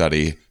for a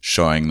study,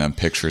 showing them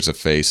pictures of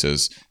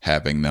faces,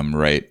 having them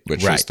rate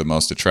which is the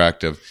most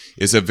attractive,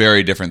 is a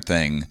very different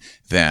thing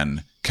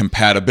than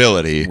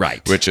compatibility,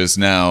 which is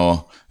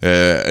now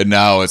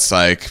it's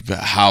like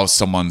how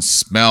someone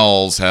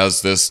smells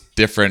has this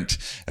different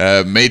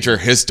major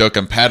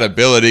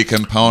histocompatibility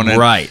component.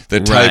 The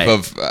type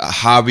of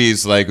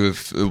hobbies, like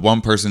if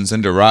one person's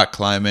into rock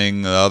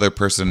climbing, the other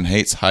person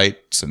hates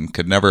heights and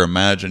could never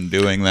imagine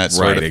doing that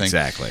sort of thing.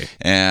 Exactly.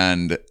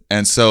 And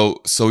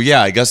so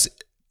yeah, I guess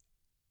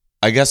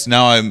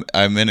now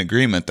I'm in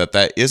agreement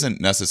that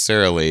isn't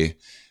necessarily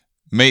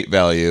mate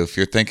value. If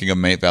you're thinking of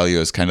mate value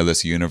as kind of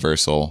this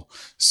universal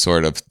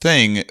sort of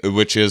thing,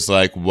 which is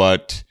like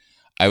what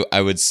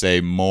I would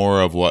say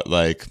more of what,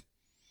 like,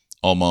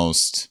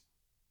 almost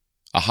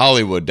a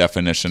Hollywood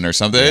definition or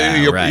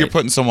something. You're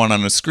putting someone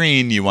on a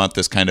screen, you want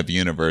this kind of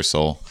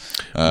universal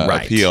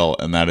appeal,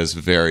 and that is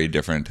very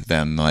different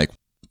than, like,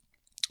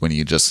 when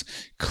you just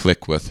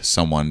click with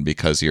someone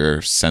because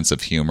your sense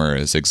of humor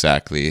is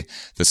exactly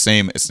the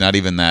same. It's not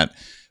even that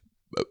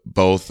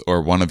both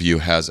or one of you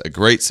has a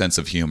great sense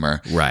of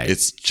humor.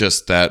 It's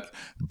just that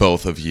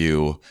both of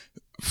you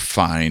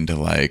find,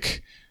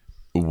 like,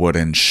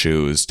 wooden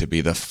shoes to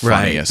be the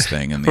funniest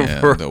thing in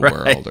the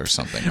world or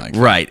something like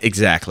that.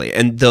 Exactly.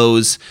 And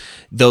those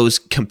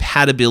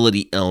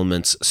compatibility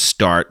elements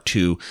start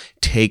to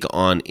take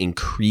on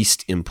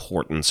increased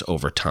importance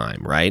over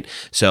time, right?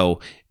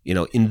 So,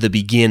 in the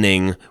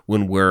beginning,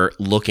 when we're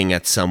looking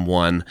at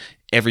someone,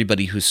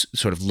 everybody who's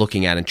sort of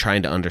looking at and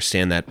trying to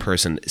understand that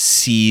person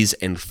sees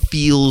and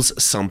feels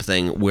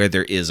something where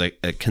there is a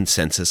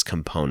consensus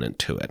component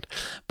to it.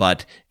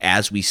 But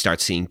as we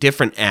start seeing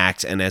different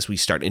acts and as we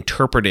start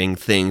interpreting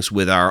things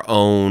with our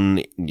own,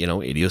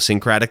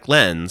 idiosyncratic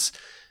lens,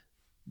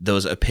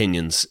 those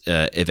opinions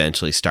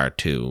eventually start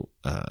to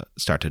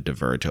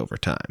diverge over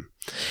time.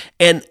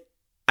 And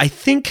I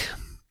think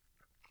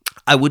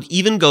I would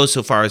even go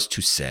so far as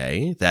to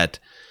say that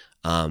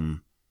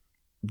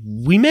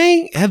we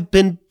may have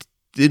been,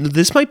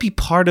 this might be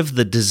part of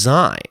the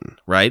design,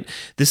 right?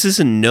 This is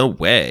in no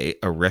way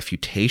a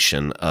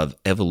refutation of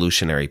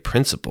evolutionary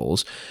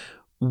principles.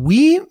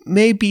 We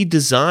may be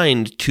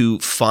designed to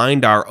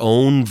find our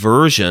own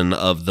version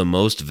of the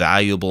most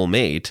valuable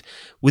mate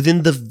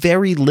within the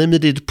very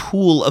limited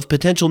pool of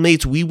potential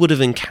mates we would have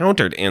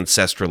encountered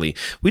ancestrally.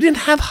 We didn't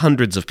have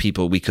hundreds of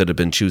people we could have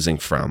been choosing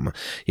from.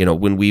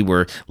 When we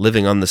were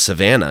living on the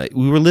savannah,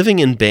 we were living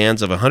in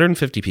bands of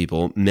 150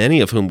 people, many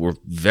of whom were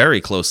very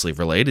closely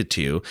related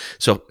to you.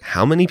 So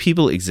how many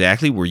people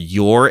exactly were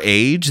your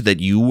age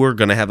that you were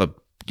going to have a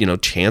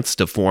chance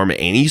to form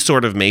any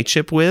sort of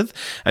mateship with?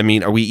 I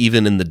mean, are we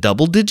even in the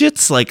double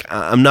digits? Like,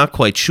 I'm not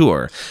quite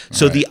sure.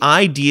 So the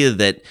idea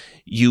that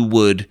you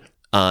would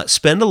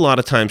spend a lot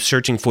of time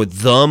searching for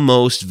the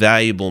most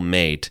valuable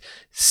mate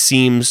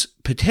seems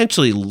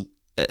potentially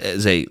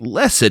as a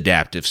less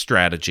adaptive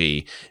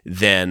strategy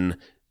than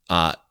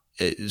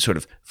sort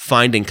of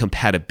finding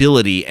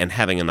compatibility and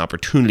having an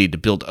opportunity to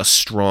build a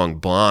strong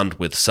bond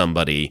with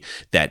somebody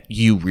that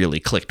you really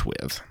clicked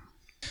with.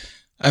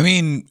 I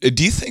mean,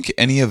 do you think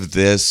any of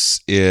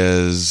this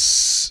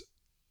is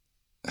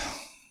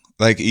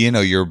like,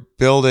 you're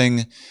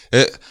building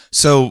it?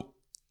 So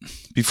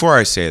before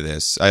I say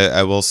this,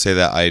 I will say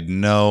that I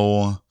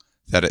know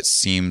that it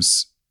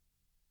seems,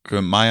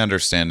 from my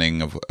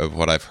understanding of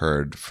what I've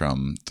heard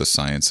from the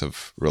science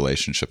of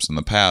relationships in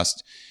the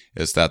past,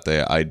 is that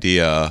the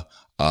idea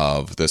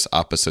of this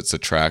opposites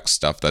attract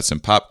stuff that's in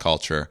pop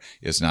culture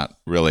is not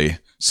really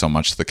so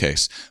much the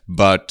case.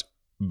 But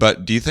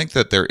do you think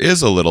that there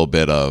is a little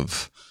bit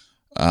of,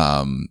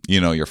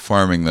 you're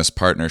forming this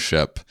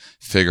partnership,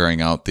 figuring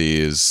out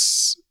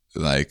these,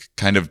 like,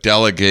 kind of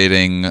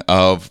delegating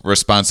of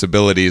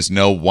responsibilities?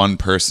 No one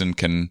person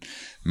can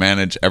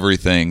manage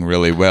everything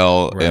really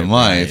well in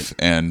life,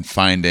 and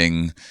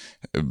finding,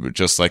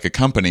 just like a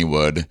company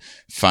would,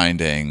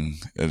 finding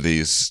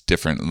these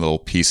different little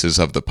pieces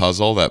of the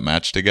puzzle that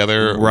match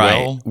together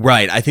well?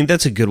 Right. I think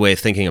that's a good way of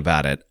thinking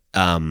about it.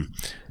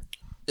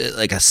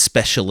 Like a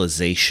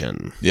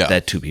specialization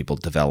that two people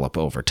develop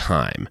over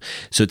time.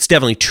 So it's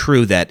definitely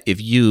true that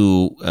if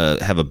you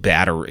have a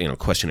battery,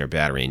 questionnaire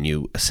battery, and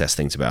you assess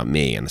things about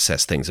me and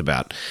assess things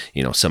about,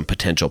 some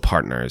potential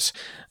partners,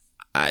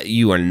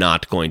 you are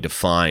not going to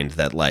find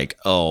that, like,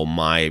 oh,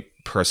 my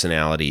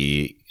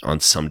personality on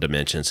some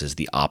dimensions is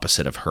the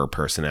opposite of her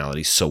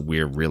personality, so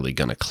we're really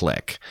going to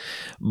click.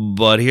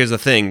 But here's the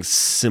thing,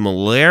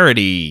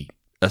 similarity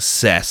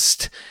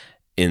assessed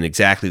in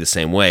exactly the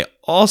same way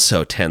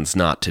also tends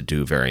not to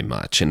do very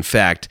much. In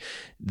fact,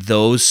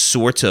 those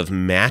sorts of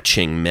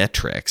matching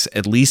metrics,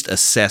 at least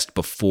assessed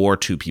before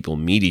two people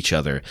meet each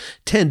other,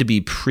 tend to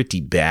be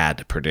pretty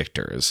bad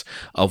predictors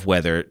of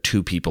whether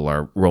two people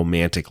are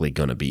romantically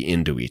going to be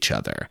into each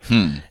other.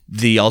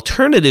 The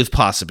alternative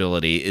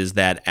possibility is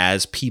that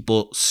as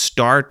people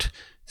start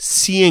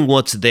seeing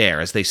what's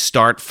there, as they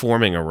start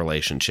forming a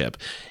relationship,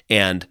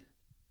 and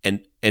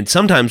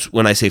sometimes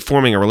when I say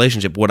forming a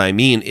relationship, what I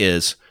mean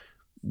is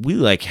we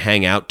like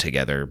hang out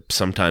together,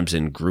 sometimes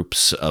in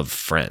groups of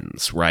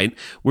friends, right?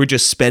 We're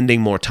just spending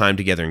more time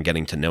together and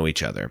getting to know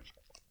each other.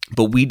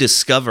 But we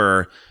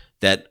discover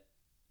that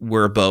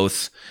we're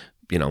both,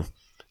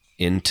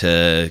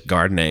 into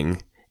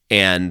gardening,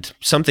 and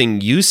something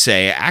you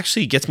say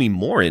actually gets me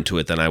more into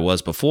it than I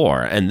was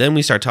before. And then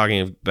we start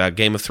talking about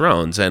Game of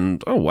Thrones,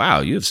 and oh wow,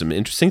 you have some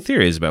interesting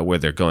theories about where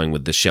they're going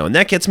with the show. And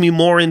that gets me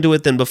more into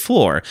it than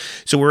before.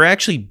 So we're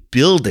actually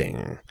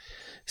building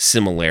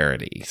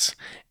similarities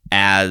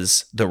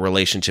as the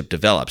relationship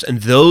develops.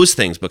 And those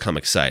things become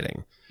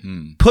exciting.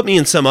 Put me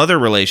in some other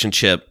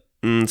relationship,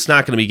 it's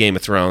not going to be Game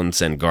of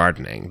Thrones and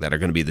gardening that are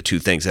going to be the two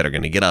things that are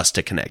going to get us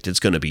to connect. It's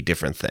going to be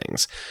different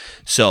things.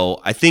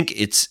 So I think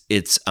it's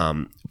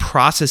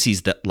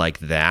processes that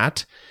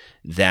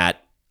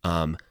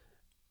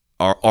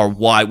are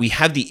why we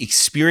have the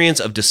experience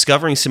of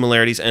discovering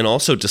similarities and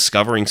also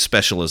discovering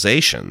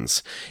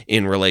specializations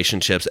in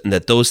relationships, and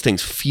that those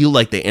things feel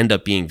like they end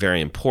up being very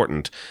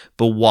important,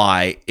 but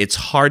why it's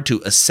hard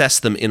to assess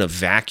them in a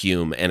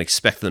vacuum and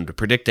expect them to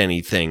predict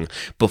anything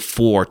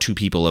before two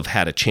people have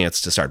had a chance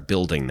to start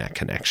building that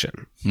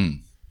connection.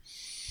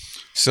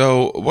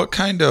 So what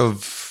kind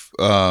of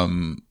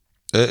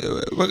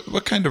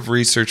what kind of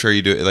research are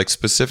you doing? Like,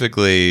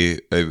 specifically,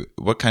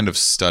 what kind of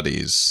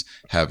studies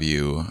have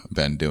you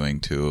been doing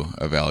to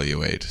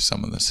evaluate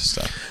some of this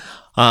stuff?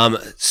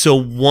 So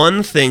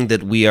one thing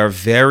that we are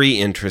very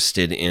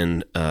interested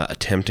in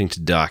attempting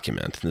to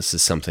document, and this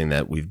is something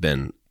that we've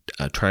been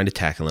trying to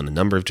tackle in a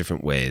number of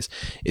different ways,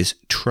 is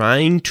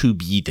trying to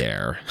be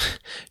there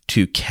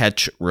to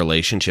catch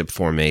relationship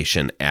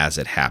formation as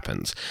it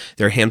happens.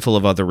 There are a handful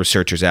of other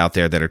researchers out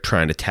there that are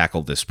trying to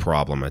tackle this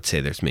problem. I'd say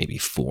there's maybe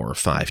 4 or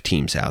 5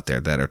 teams out there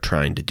that are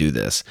trying to do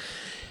this.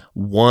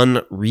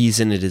 One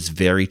reason it is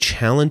very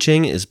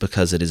challenging is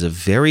because it is a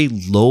very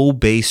low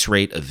base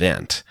rate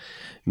event,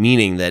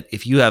 meaning that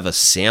if you have a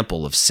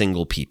sample of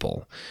single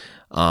people,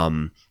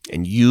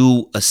 and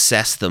you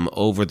assess them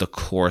over the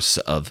course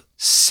of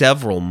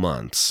several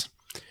months,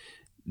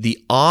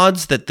 the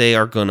odds that they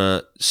are going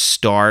to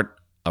start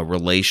a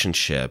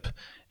relationship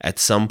at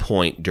some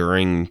point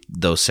during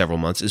those several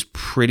months is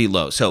pretty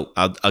low. So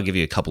I'll give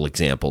you a couple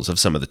examples of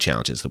some of the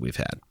challenges that we've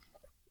had.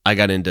 I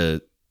got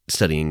into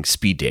studying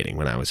speed dating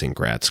when I was in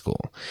grad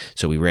school.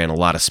 So we ran a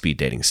lot of speed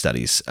dating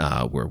studies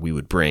where we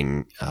would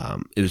bring,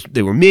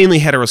 they were mainly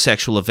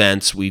heterosexual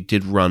events. We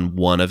did run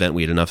one event.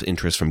 We had enough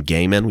interest from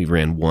gay men. We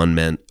ran one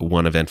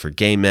event for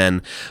gay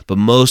men, but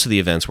most of the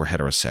events were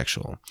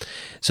heterosexual.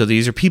 So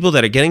these are people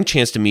that are getting a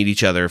chance to meet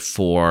each other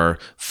for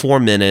 4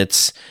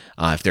 minutes.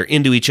 If they're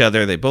into each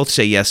other, they both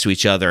say yes to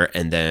each other,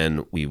 and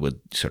then we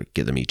would sort of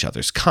give them each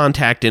other's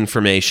contact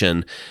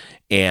information,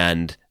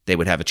 and they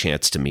would have a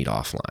chance to meet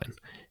offline.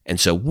 And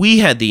so we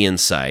had the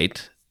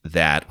insight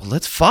that, well,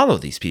 let's follow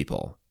these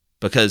people,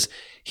 because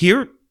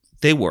here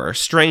they were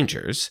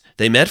strangers.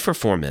 They met for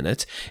 4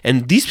 minutes,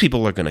 and these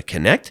people are going to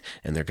connect,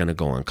 and they're going to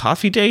go on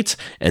coffee dates,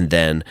 and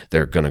then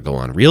they're going to go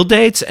on real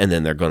dates, and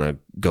then they're going to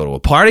go to a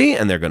party,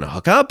 and they're going to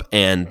hook up,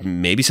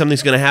 and maybe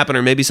something's going to happen,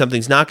 or maybe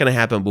something's not going to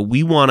happen, but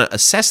we want to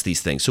assess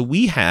these things. So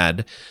we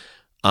had,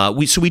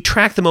 we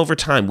tracked them over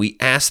time. We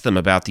asked them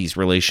about these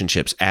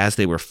relationships as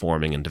they were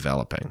forming and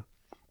developing.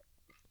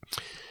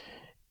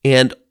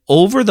 And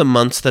over the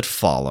months that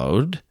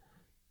followed,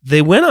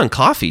 they went on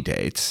coffee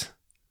dates,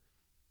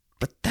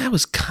 but that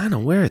was kind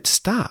of where it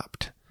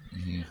stopped.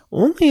 Mm-hmm.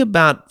 Only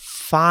about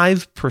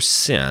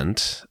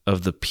 5%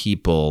 of the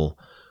people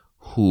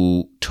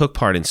who took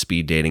part in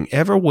speed dating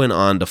ever went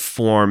on to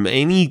form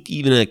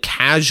even a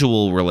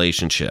casual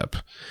relationship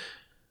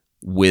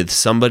with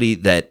somebody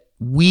that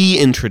we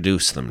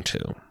introduced them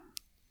to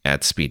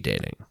at speed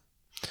dating.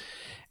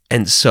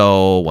 And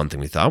so one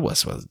thing we thought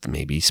was, well,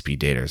 maybe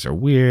speed daters are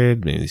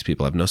weird. Maybe these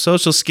people have no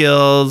social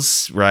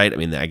skills, right? I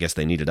mean, I guess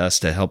they needed us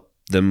to help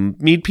them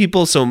meet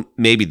people. So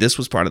maybe this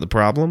was part of the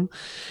problem.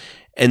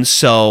 And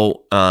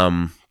so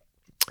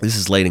this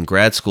is late in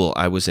grad school.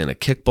 I was in a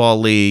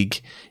kickball league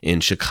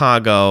in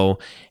Chicago.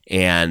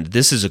 And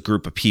this is a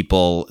group of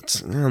people.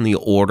 It's on the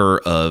order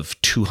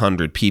of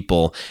 200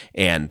 people.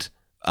 And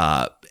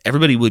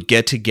everybody would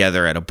get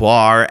together at a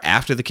bar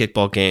after the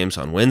kickball games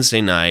on Wednesday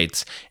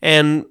nights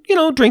and,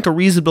 drink a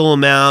reasonable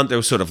amount. There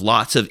was sort of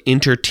lots of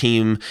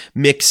inter-team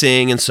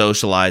mixing and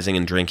socializing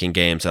and drinking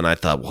games. And I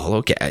thought, well,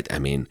 okay, I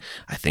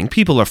think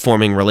people are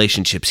forming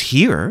relationships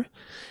here.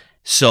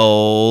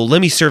 So let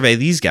me survey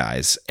these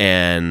guys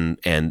and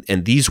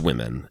these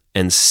women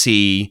and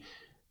see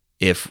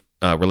if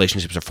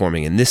relationships are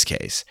forming in this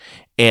case.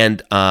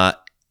 And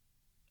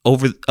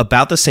over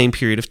about the same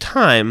period of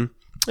time,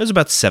 it was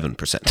about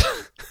 7%.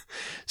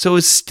 So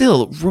it's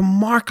still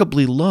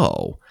remarkably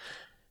low.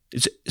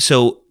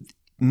 So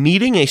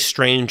meeting a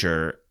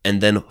stranger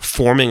and then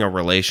forming a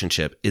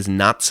relationship is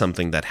not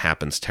something that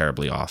happens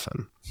terribly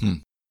often.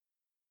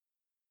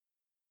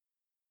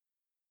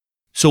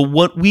 So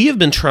what we have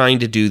been trying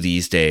to do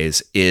these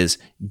days is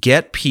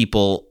get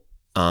people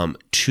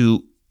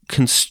to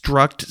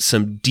construct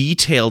some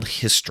detailed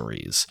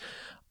histories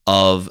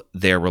of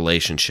their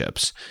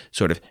relationships.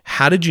 Sort of,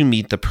 how did you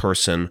meet the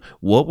person?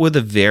 What were the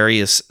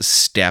various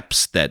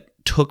steps that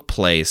took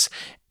place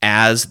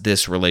as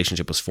this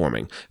relationship was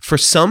forming? For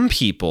some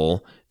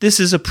people, this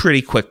is a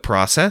pretty quick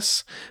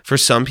process. For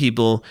some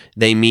people,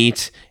 they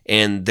meet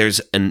and there's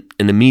an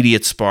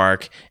immediate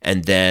spark,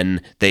 and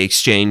then they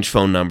exchange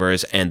phone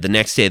numbers, and the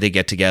next day they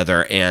get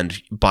together,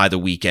 and by the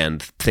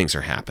weekend, things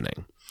are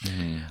happening.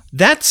 Mm-hmm.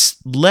 That's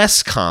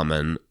less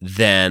common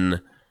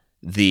than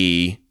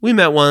we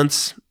met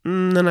once,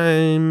 then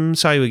I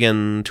saw you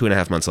again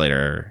 2.5 months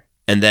later.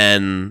 And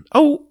then,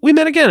 we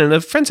met again at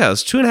a friend's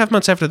house 2.5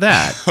 months after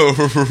that.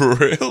 Oh,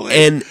 really?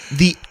 And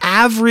the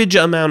average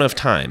amount of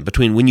time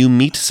between when you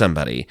meet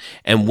somebody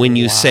and when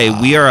you say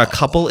we are a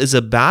couple is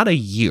about a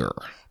year.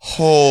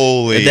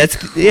 Holy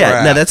crap.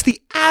 Now that's the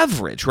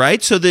average,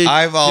 right? So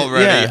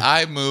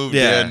I moved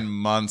in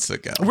months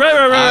ago.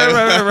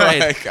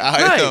 Right.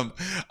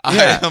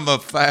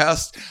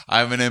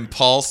 I'm an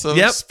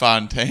impulsive,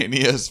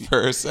 spontaneous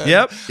person.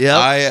 Yep.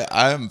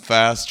 I'm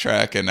fast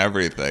tracking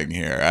everything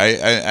here.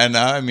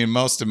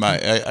 Most of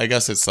my, I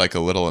guess it's like a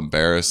little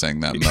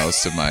embarrassing that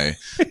most of my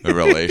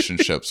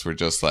relationships were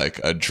just like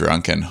a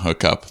drunken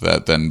hookup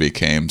that then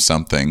became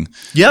something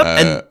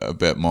a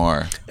bit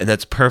more. And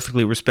that's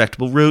perfectly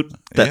respectable route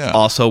that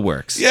also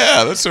works.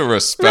 Yeah, that's a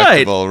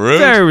respectable route.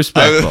 Very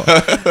respectable.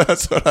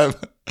 That's what I'm.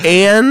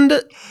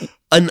 And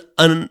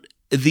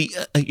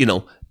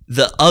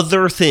the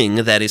other thing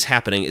that is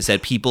happening is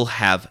that people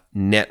have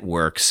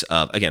networks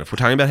of, again, if we're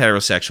talking about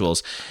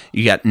heterosexuals,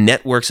 you got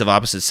networks of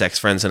opposite sex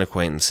friends and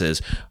acquaintances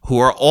who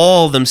are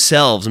all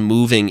themselves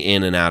moving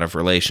in and out of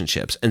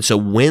relationships. And so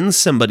when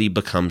somebody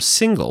becomes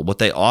single, what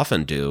they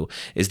often do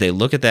is they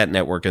look at that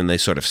network and they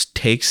sort of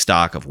take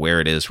stock of where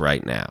it is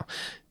right now.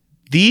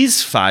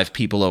 These 5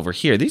 people over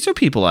here, these are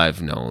people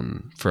I've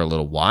known for a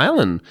little while,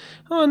 and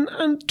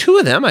 2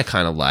 of them I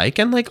kind of like,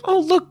 and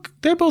look,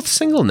 they're both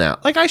single now.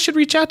 I should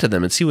reach out to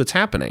them and see what's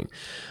happening.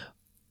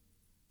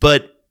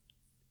 But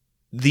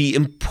the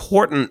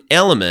important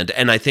element,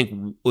 and I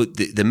think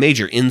the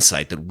major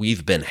insight that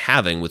we've been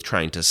having with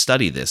trying to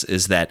study this,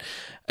 is that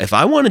if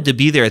I wanted to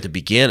be there at the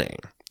beginning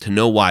to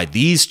know why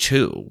these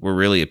 2 were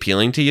really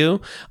appealing to you,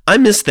 I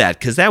missed that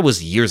because that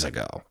was years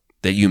ago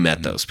that you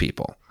met those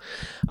people.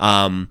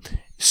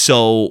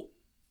 So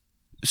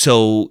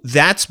So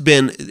that's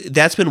been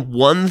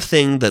one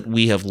thing that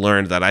we have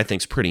learned that I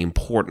think is pretty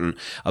important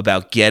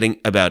about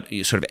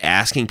sort of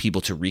asking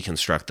people to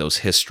reconstruct those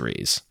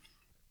histories.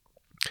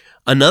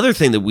 Another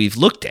thing that we've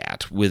looked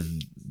at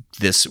with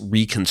this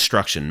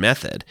reconstruction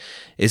method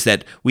is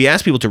that we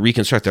ask people to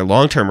reconstruct their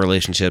long-term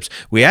relationships.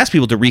 We ask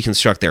people to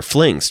reconstruct their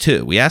flings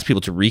too. We ask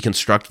people to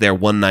reconstruct their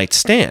one-night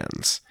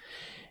stands.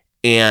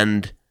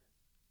 And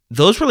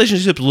those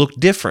relationships look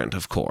different,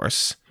 of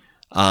course.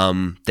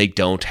 They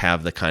don't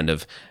have the kind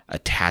of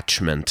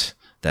attachment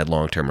that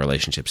long-term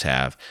relationships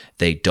have.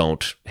 They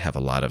don't have a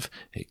lot of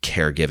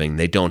caregiving.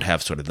 They don't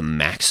have sort of the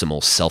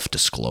maximal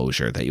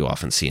self-disclosure that you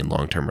often see in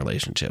long-term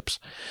relationships.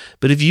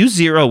 But if you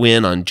zero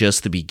in on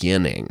just the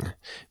beginning,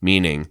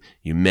 meaning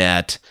you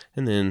met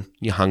and then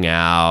you hung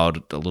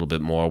out a little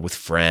bit more with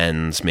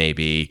friends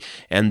maybe,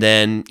 and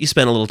then you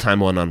spent a little time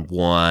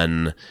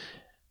one-on-one,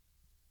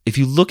 if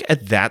you look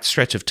at that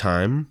stretch of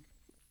time,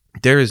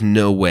 there is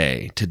no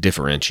way to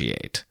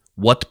differentiate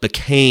what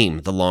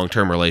became the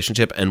long-term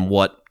relationship and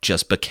what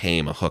just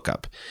became a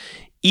hookup.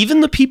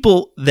 Even the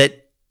people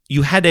that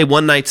you had a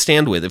one-night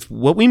stand with,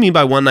 what we mean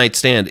by one-night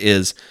stand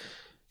is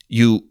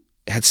you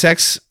had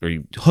sex or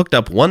you hooked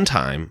up one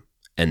time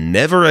and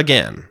never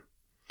again,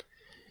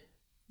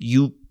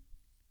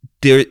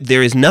 there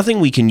is nothing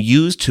we can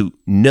use to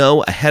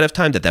know ahead of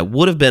time that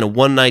would have been a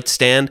one-night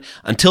stand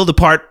until the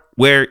part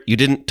where you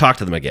didn't talk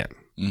to them again.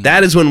 Mm-hmm.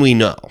 That is when we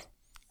know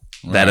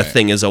that a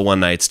thing is a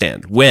one-night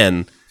stand,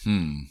 when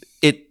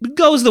it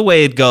goes the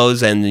way it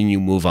goes and then you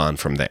move on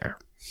from there.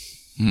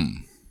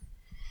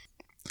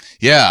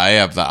 Yeah, I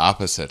have the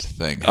opposite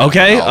thing.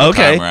 Okay.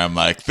 Where I'm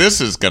like,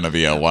 this is going to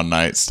be a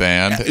one-night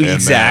stand. Exactly.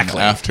 And then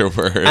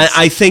afterwards,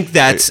 I think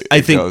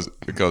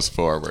it goes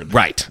forward.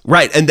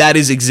 Right. And that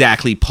is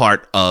exactly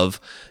part of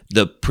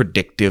the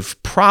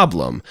predictive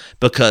problem,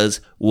 because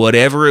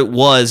whatever it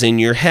was in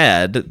your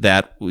head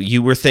that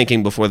you were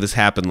thinking before this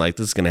happened, like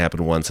this is going to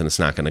happen once and it's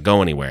not going to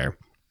go anywhere,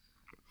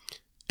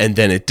 and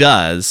then it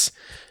does,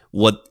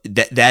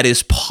 that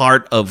is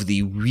part of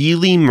the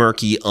really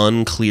murky,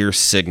 unclear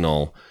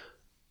signal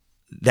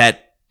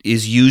that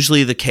is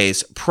usually the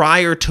case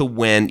prior to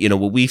when,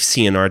 what we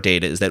see in our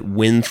data is that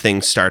when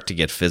things start to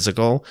get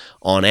physical,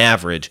 on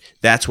average,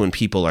 that's when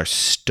people are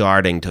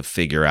starting to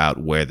figure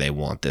out where they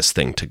want this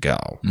thing to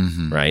go,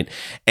 right?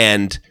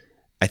 And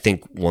I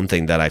think one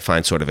thing that I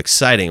find sort of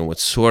exciting and what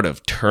sort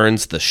of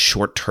turns the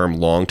short-term,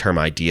 long-term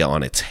idea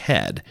on its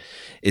head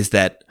is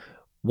that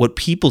what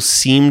people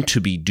seem to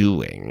be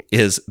doing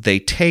is they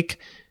take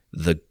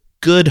the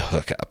good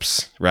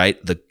hookups,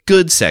 right? The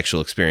good sexual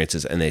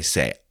experiences, and they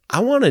say, I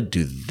want to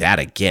do that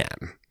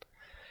again.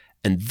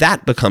 And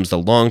that becomes the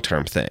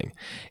long-term thing.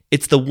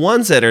 It's the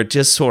ones that are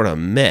just sort of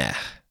meh,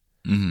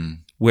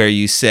 where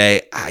you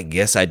say, I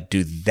guess I'd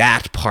do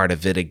that part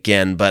of it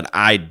again, but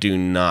I do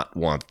not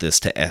want this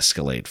to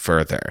escalate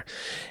further.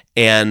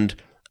 And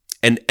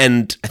I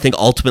think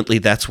ultimately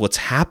that's what's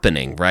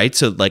happening, right?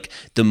 So like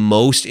the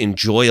most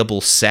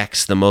enjoyable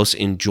sex, the most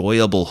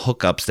enjoyable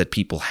hookups that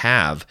people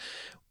have,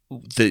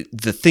 the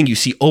thing you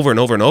see over and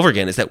over and over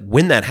again is that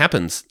when that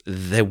happens,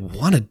 they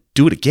want to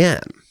do it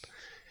again.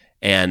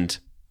 And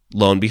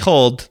lo and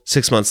behold,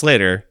 6 months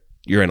later,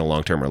 you're in a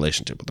long-term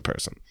relationship with the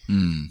person.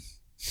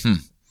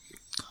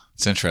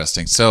 It's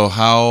interesting. So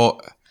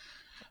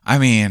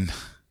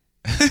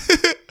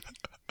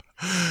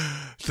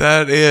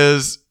that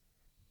is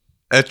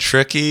a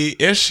tricky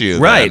issue,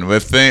 right? Then,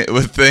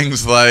 with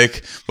things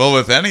like, well,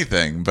 with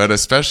anything, but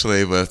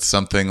especially with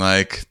something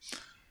like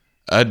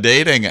a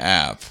dating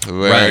app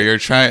where you're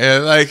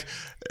trying, like,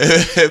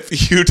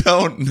 if you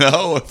don't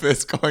know if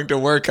it's going to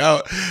work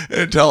out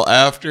until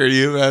after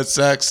you had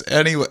sex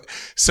anyway.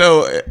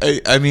 So,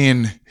 I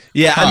mean,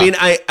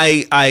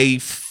 I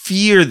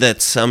fear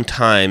that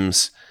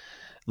sometimes,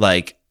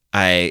 as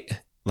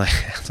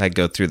I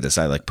go through this,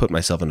 I put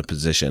myself in a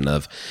position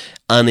of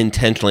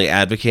unintentionally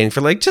advocating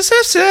for just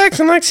have sex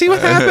and see what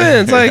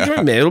happens.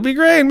 Maybe it'll be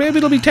great, maybe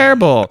it'll be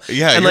terrible.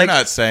 Yeah, and you're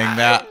not saying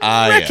that.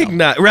 I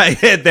recognize am. Right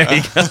there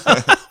you go.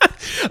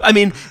 I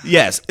mean,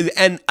 yes,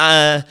 and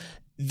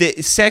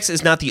the sex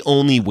is not the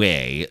only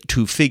way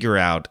to figure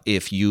out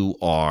if you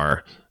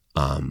are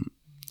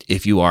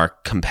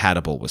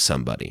compatible with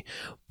somebody.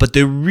 But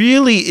there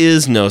really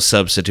is no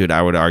substitute,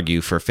 I would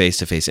argue, for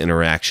face-to-face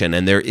interaction,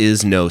 and there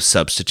is no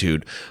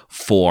substitute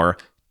for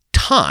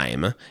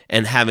time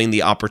and having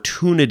the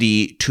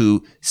opportunity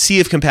to see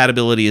if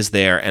compatibility is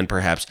there and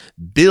perhaps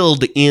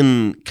build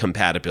in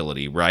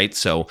compatibility, right?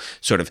 So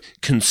sort of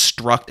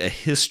construct a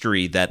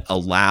history that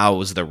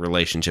allows the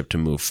relationship to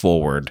move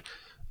forward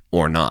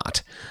or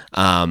not.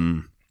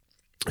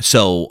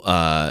 So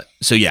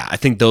yeah, I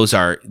think those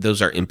are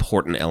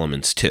important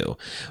elements too.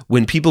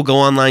 When people go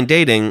online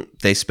dating,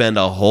 they spend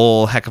a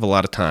whole heck of a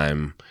lot of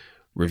time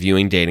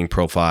reviewing dating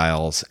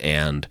profiles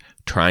and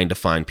trying to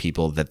find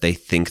people that they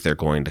think they're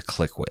going to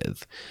click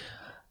with.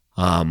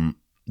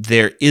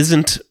 There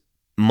isn't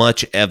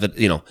much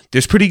evidence,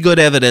 there's pretty good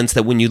evidence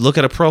that when you look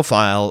at a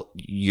profile,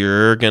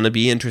 you're going to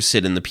be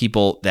interested in the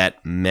people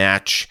that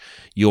match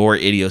your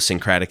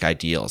idiosyncratic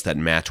ideals, that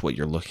match what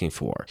you're looking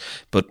for.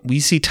 But we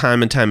see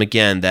time and time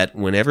again that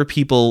whenever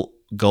people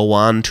go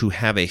on to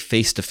have a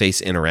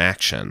face-to-face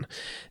interaction,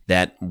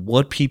 that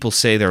what people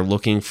say they're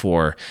looking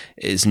for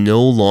is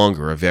no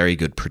longer a very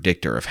good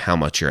predictor of how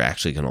much you're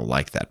actually going to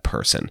like that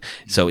person.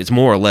 So it's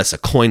more or less a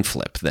coin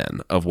flip then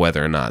of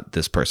whether or not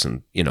this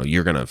person,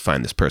 you're going to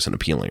find this person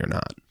appealing or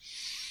not.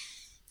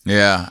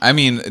 Yeah. I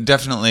mean,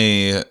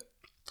 definitely,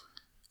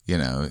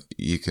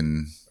 you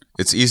can,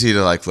 it's easy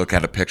to like look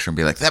at a picture and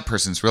be like, that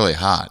person's really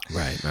hot.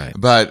 Right.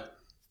 But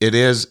it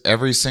is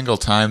every single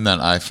time that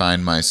I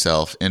find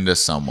myself into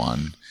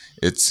someone,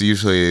 it's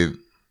usually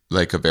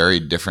like a very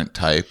different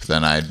type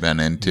than I'd been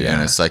into. Yeah.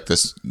 And it's like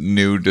this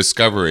new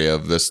discovery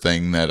of this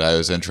thing that I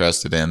was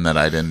interested in that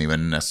I didn't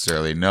even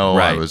necessarily know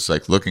I was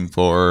like looking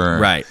for.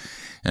 Or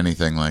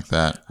anything like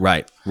that.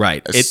 Right.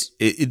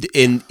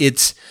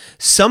 It's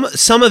some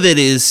of it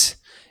is,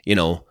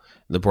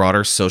 the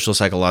broader social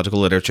psychological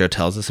literature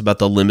tells us about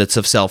the limits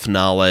of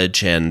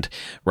self-knowledge and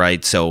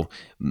so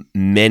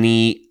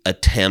many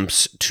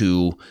attempts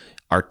to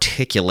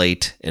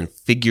articulate and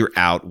figure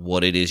out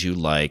what it is you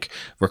like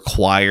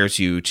requires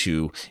you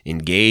to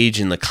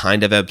engage in the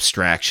kind of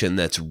abstraction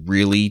that's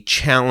really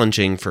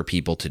challenging for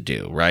people to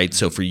do, right?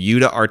 So for you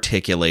to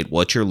articulate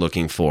what you're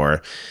looking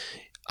for,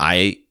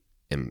 I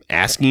am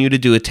asking you to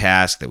do a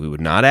task that we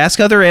would not ask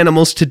other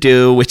animals to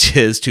do, which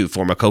is to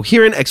form a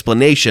coherent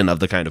explanation of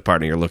the kind of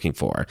partner you're looking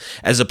for,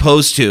 as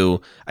opposed to,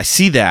 I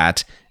see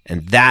that,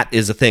 and that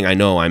is a thing I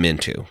know I'm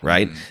into,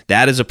 right? Mm-hmm.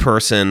 That is a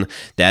person,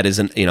 that is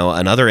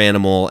another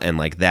animal, and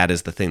like that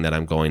is the thing that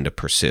I'm going to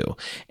pursue.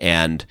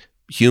 And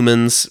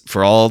humans,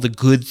 for all the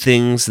good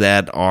things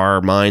that our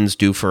minds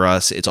do for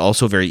us, it's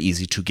also very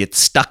easy to get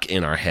stuck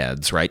in our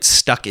heads, right?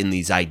 Stuck in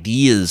these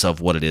ideas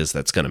of what it is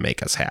that's going to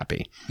make us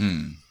happy.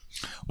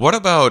 What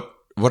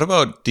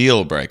about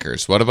deal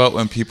breakers? What about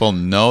when people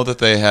know that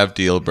they have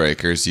deal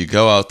breakers? You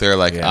go out there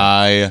like,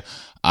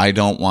 I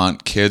don't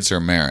want kids or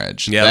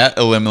marriage. Yep. That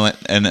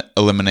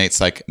eliminates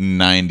like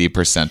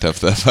 90% of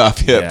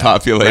the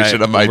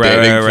population of my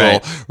dating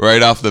pool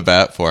right off the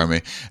bat for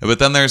me. But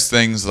then there's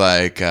things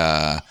like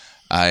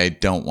I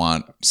don't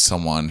want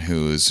someone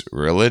who's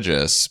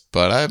religious,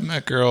 but I've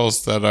met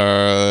girls that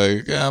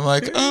are I'm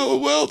like, oh,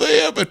 well, they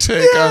have a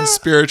take on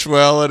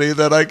spirituality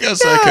that I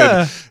guess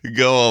I could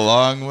go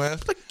along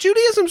with. Like,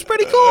 Judaism's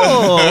pretty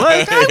cool.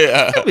 Like,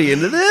 I'd be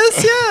into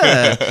this.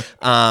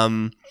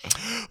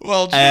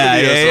 Well,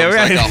 Judaism's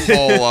like a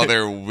whole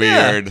other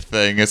weird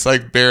thing. It's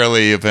like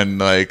barely even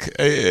like,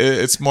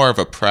 it's more of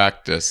a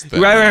practice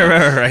than,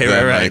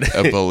 right. Like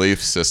a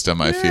belief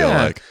system, I feel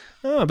like.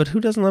 Oh, but who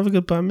doesn't love a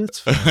good bar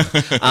mitzvah?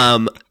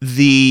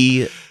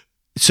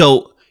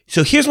 So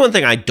here's one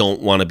thing I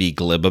don't want to be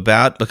glib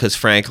about, because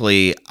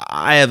frankly,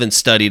 I haven't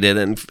studied it,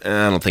 and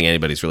I don't think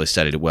anybody's really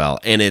studied it well.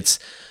 And it's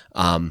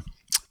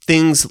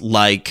things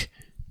like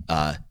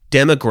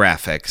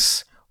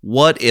demographics.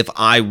 What if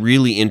I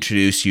really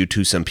introduced you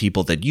to some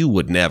people that you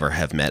would never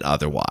have met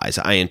otherwise?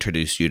 I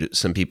introduced you to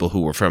some people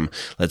who were from,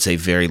 let's say,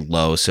 very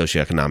low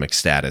socioeconomic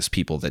status,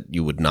 people that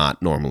you would not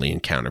normally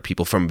encounter,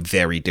 people from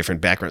very different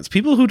backgrounds,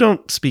 people who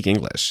don't speak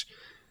English.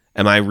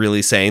 Am I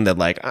really saying that,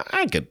 like,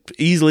 I could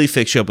easily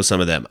fix you up with some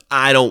of them?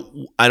 I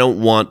don't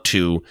want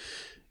to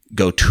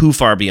go too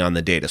far beyond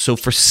the data. So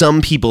for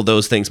some people,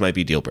 those things might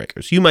be deal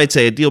breakers. You might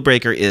say a deal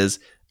breaker is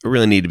I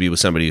really need to be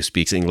with somebody who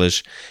speaks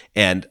English,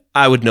 and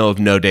I would know of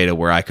no data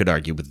where I could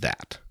argue with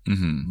that.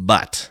 Mm-hmm.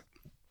 But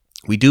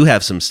we do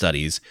have some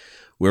studies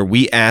where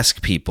we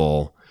ask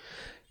people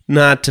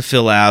not to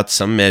fill out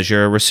some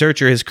measure a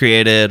researcher has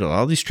created,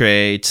 all these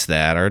traits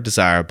that are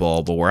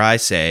desirable, but where I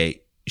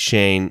say,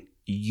 Shane,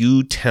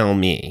 you tell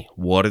me,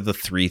 what are the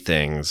 3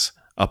 things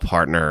a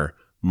partner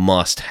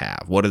must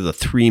have? What are the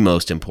 3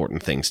 most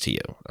important things to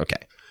you?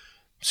 Okay,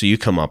 so you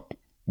come up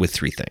with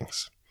 3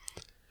 things.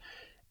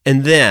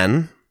 And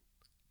then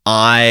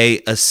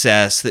I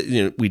assess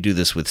that, we do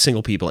this with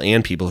single people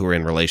and people who are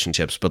in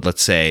relationships, but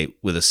let's say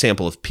with a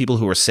sample of people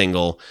who are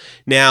single.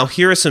 Now,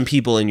 here are some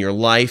people in your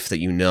life that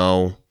you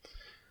know.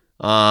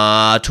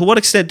 To what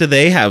extent do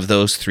they have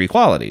those 3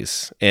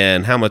 qualities?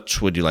 And how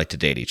much would you like to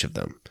date each of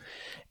them?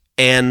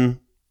 And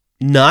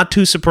not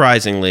too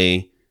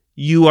surprisingly,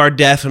 you are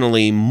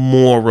definitely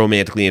more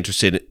romantically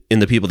interested in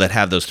the people that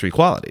have those 3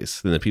 qualities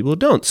than the people who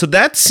don't. So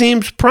that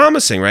seems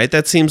promising, right?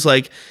 That seems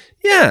like,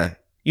 yeah,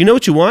 you know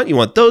what you want? You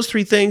want those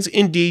 3 things.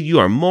 Indeed, you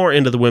are more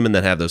into the women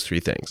that have those 3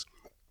 things.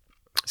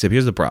 So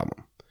here's the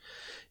problem.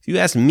 If you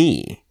ask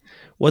me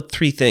what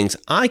 3 things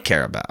I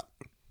care about,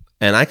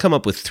 and I come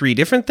up with 3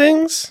 different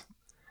things,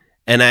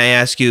 and I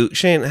ask you,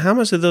 Shane, how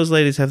much do those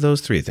ladies have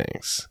those 3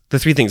 things? The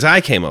 3 things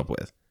I came up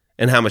with,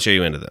 and how much are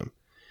you into them?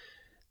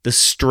 The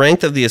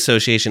strength of the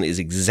association is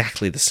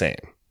exactly the same.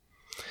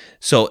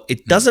 So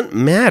it doesn't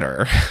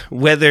matter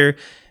whether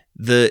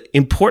the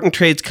important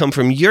traits come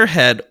from your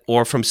head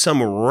or from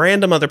some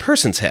random other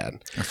person's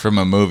head. Or from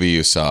a movie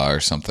you saw or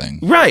something.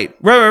 Right.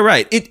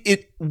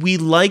 We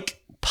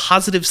like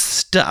positive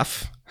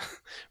stuff,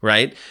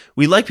 right?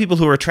 We like people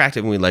who are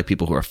attractive, and we like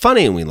people who are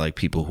funny, and we like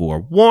people who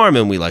are warm,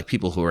 and we like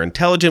people who are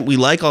intelligent. We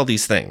like all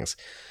these things.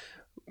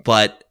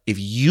 But if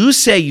you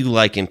say you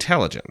like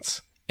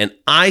intelligence, and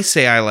I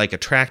say I like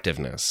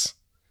attractiveness,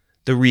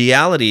 the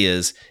reality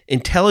is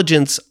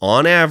intelligence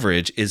on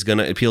average is going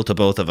to appeal to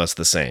both of us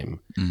the same.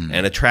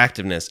 And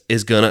attractiveness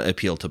is going to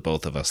appeal to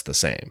both of us the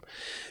same.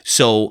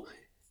 So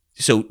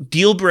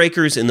deal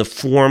breakers in the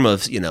form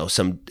of,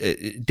 some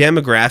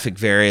demographic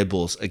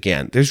variables,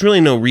 again, there's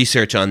really no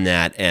research on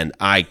that. And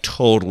I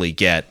totally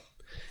get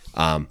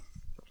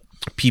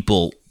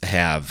people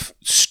have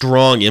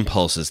strong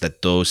impulses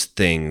that those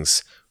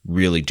things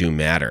really do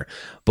matter.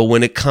 But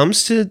when it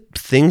comes to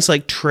things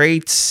like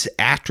traits,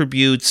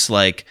 attributes,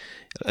 like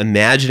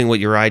imagining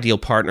what your ideal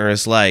partner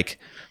is like,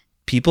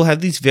 people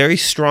have these very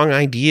strong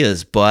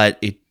ideas, but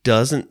it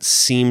doesn't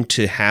seem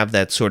to have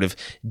that sort of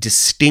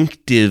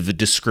distinctive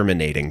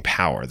discriminating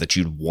power that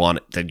you'd want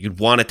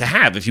it to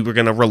have if you were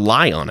going to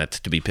rely on it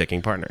to be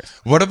picking partners.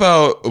 What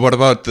about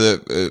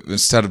the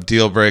instead of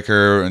deal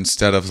breaker,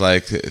 instead of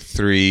like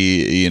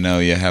 3,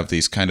 you have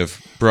these kind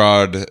of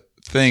broad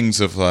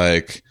things of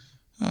like,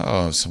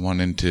 oh,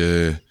 someone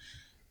into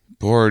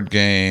board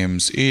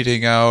games,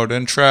 eating out,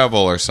 and travel,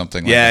 or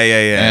something like that.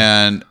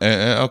 Yeah. And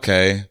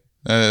okay,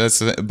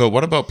 but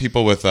what about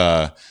people with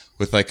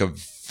like a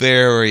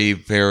very,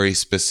 very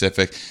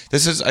specific? I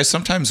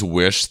sometimes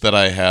wish that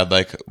I had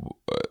like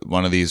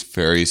one of these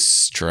very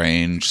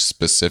strange,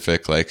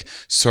 specific, like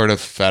sort of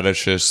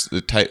fetishes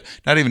type,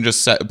 not even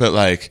just set, but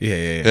like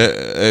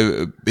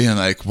being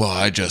like, well,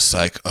 I just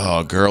like,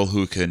 a girl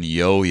who can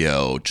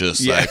yo-yo,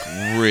 just like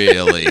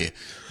really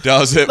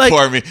does it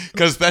for me,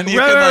 because then you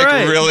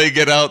can really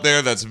get out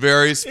there. That's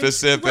very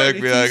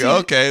specific. Be like,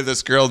 okay,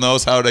 this girl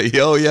knows how to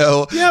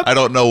yo-yo. Yep. I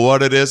don't know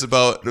what it is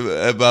about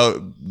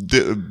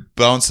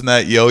bouncing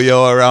that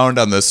yo-yo around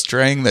on the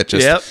string that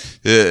just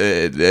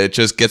it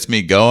just gets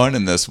me going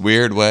in this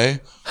weird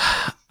way.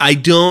 I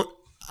don't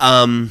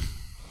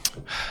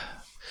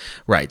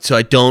right. So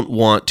I don't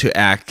want to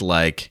act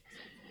like.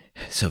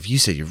 So if you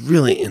say you're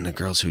really into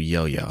girls who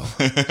yo-yo,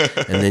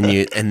 and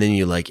then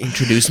you like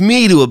introduce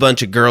me to a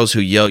bunch of girls who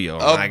yo-yo,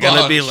 am I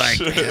gonna be like,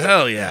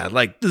 hell yeah,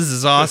 like this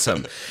is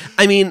awesome?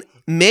 I mean,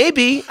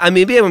 maybe I'm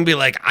gonna be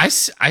like, I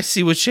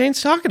see what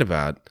Shane's talking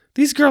about.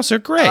 These girls are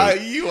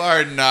great. You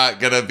are not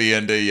gonna be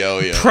into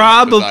yo-yo.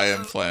 Probably, I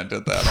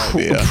implanted that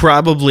idea.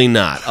 Probably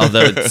not.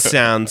 Although it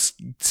sounds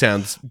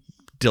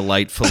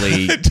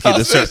delightfully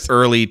the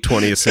early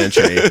 20th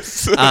century.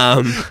 It's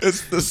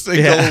the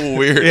single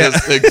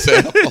weirdest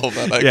example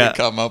that I could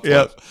come up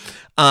with.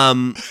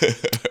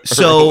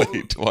 So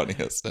early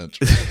 20th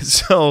century.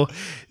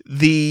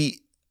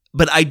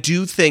 But I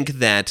do think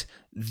that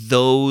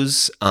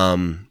those are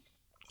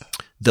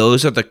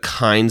the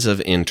kinds of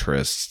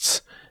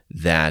interests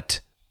that,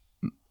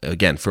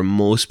 again, for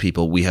most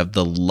people, we have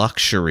the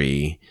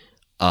luxury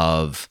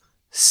of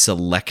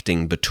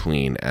selecting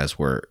between as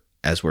we're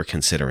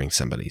considering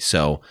somebody.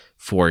 So,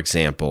 for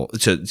example,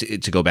 to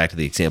go back to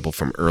the example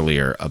from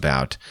earlier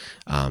about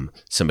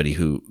somebody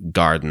who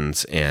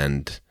gardens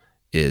and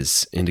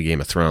is into Game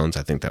of Thrones,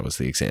 I think that was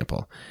the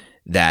example,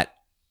 that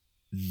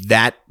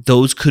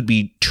those could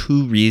be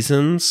 2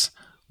 reasons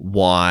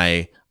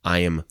why I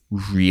am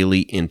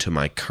really into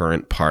my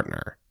current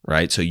partner,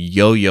 right? So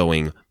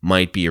yo-yoing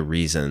might be a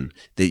reason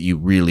that you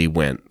really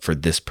went for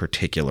this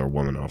particular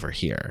woman over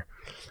here.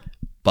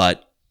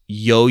 But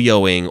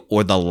yo-yoing,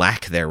 or the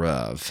lack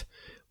thereof,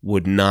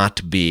 would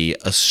not be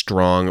a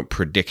strong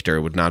predictor.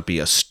 It would not be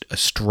a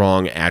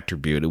strong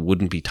attribute. It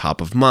wouldn't be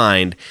top of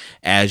mind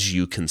as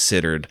you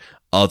considered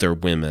other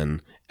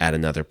women at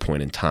another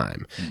point in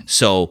time.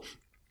 So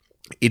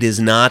it is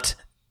not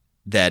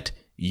that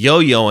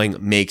yo-yoing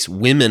makes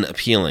women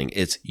appealing.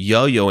 It's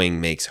yo-yoing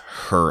makes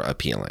her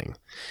appealing.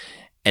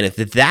 And if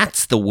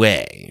that's the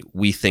way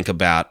we think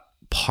about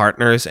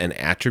partners and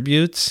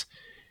attributes,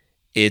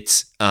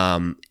 it's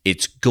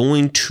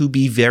going to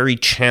be very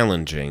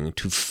challenging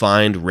to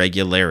find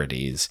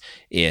regularities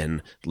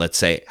in, let's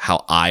say,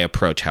 how I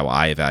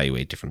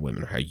evaluate different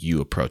women, or how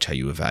you approach how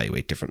you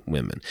evaluate different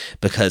women.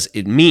 Because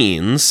it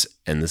means,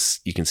 and this,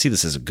 you can see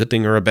this as a good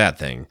thing or a bad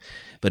thing,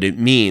 but it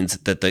means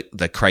that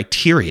the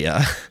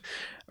criteria,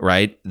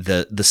 right,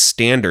 the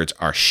standards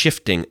are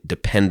shifting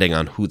depending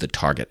on who the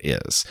target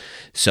is.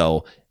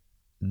 So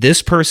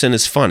this person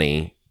is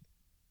funny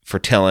for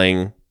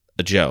telling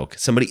a joke.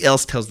 Somebody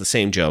else tells the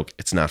same joke,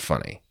 it's not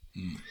funny.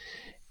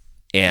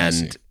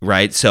 And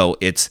right, so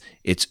it's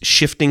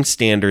shifting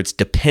standards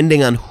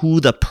depending on who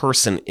the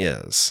person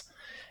is.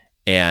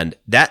 And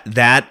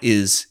that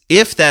is,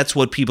 if that's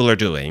what people are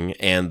doing,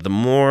 and the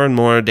more and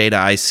more data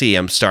I see,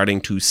 I'm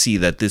starting to see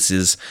that this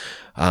is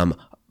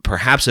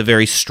perhaps a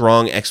very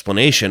strong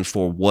explanation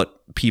for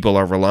what people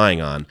are relying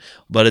on,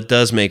 but it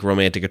does make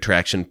romantic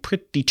attraction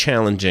pretty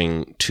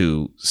challenging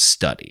to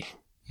study.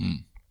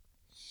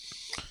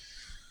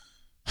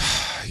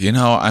 You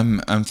know,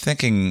 I'm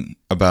thinking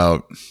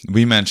about,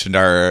 we mentioned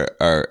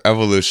our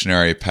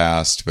evolutionary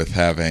past with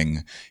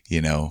having,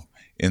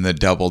 in the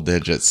double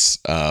digits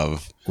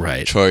of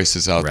Right.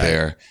 choices out Right.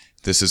 there.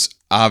 This is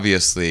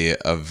obviously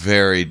a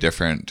very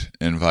different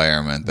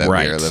environment that we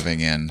Right. are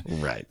living in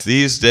Right.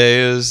 these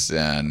days,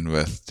 and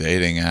with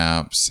dating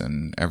apps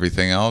and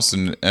everything else,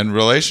 and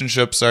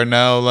relationships are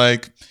now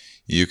like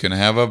you can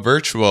have a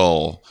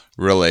virtual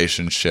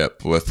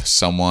relationship with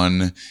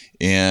someone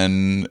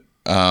in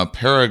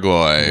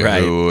Paraguay,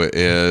 Right. who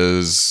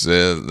is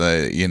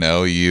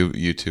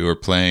you two are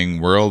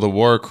playing World of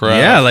Warcraft.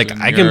 Yeah, like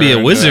and I can be you're a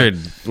in wizard.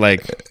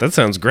 Like that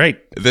sounds great.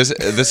 This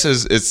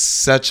is, it's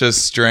such a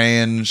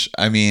strange,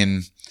 I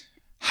mean,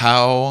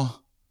 how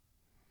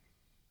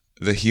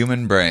the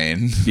human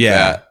brain Yeah.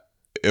 that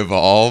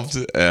evolved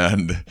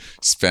and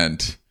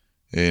spent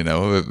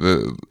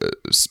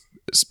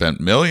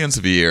millions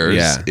of years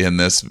Yeah. in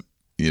this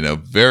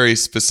very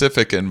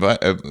specific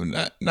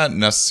not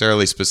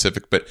necessarily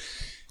specific, but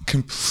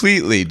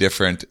completely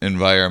different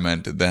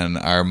environment than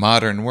our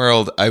modern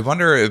world. I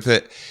wonder if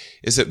it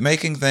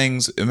making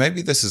things,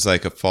 maybe this is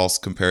like a false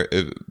compare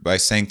by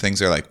saying things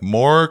are like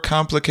more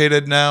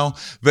complicated now,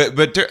 but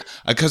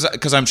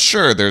because I'm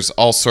sure there's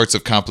all sorts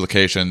of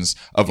complications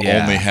of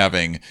Yeah. only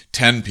having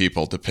 10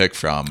 people to pick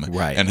from,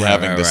 Right, and right,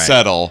 having right, to right.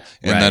 settle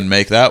and Right. then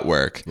make that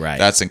work. Right.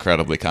 That's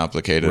incredibly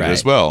complicated Right,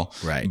 as well.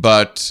 right.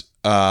 But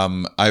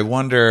I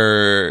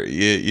wonder,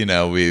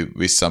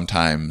 we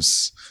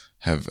sometimes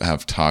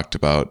have talked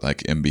about,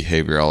 like, in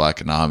behavioral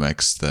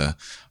economics, the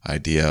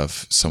idea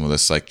of some of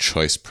this like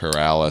choice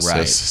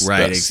paralysis,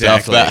 Right,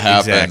 stuff exactly, that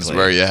happens exactly.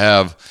 where you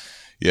have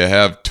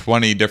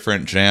 20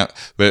 different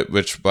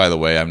which, by the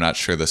way, I'm not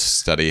sure this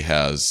study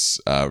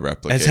has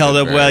replicated. It's held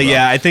up very well.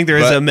 Yeah, I think there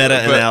is But- a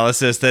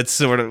meta-analysis that's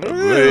sort of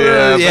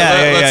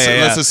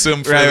let's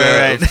assume for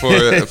Right.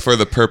 for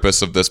the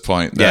purpose of this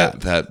point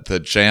that the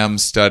JAM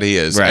study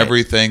is Right.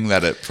 everything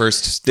that it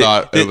first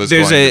thought it was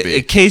There's going to be.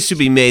 a case to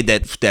be made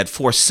that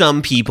for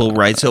some people,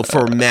 right? So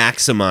for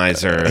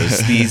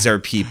maximizers, these are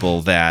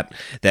people that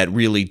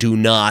really do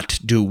not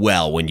do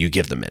well when you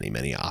give them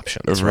many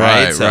options,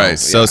 right? Right.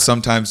 So yeah.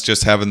 sometimes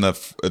just having the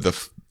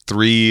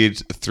 3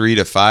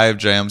 to 5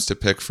 jams to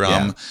pick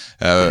from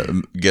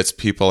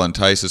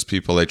entices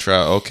people. They try.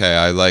 Okay,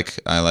 I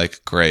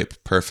like grape.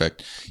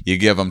 Perfect. You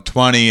give them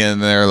 20,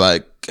 and they're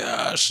like,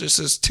 "Gosh, this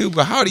is too."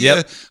 But how do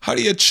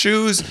you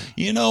choose?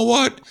 You know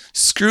what?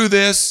 Screw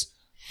this.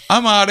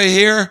 I'm out of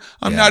here.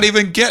 I'm not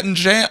even getting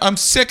jam. I'm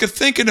sick of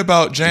thinking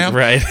about jam.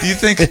 Right. Do you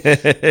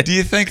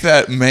think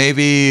that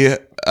maybe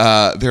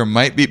there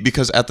might be,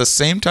 because at the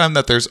same time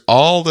that there's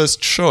all this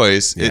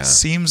choice, it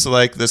seems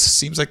like the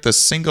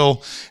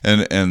single,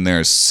 and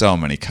there's so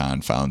many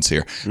confounds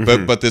here,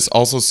 but this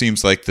also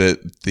seems like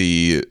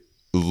the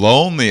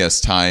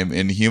loneliest time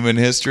in human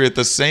history. At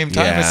the same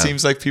time, it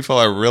seems like people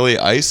are really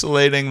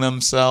isolating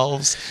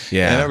themselves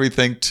and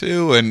everything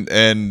too,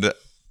 and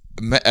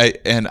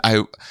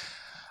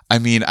I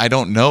mean, I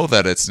don't know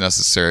that it's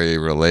necessarily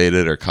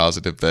related or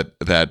causative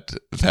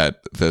that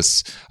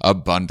this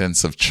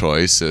abundance of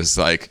choice is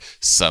like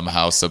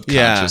somehow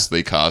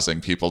subconsciously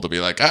causing people to be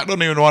like, I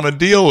don't even want to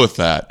deal with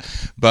that.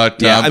 But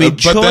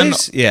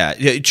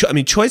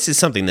choice is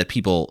something that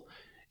people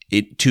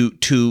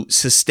to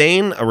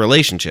sustain a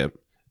relationship,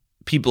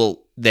 people,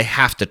 they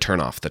have to turn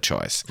off the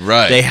choice.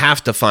 Right. They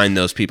have to find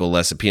those people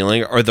less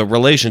appealing, or the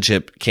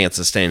relationship can't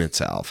sustain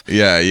itself.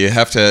 Yeah, you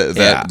have to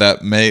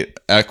that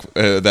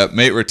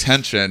mate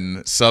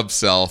retention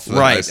sub-self that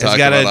I was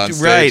talking about on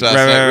stage last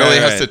night really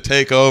has to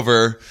take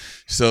over,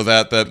 so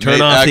that turn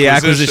mate off the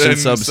acquisition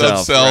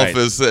sub-self right.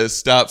 is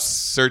stops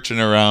searching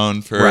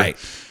around for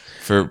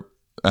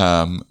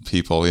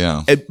people.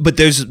 Yeah, but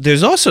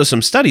there's also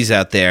some studies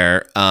out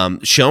there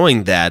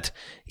showing that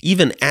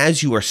even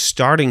as you are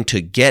starting to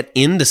get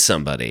into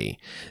somebody,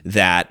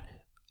 that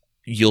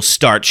you'll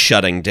start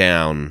shutting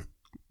down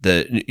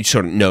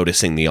sort of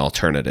noticing the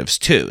alternatives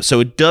too. So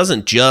it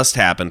doesn't just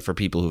happen for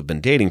people who've been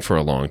dating for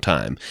a long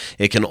time.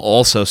 It can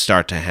also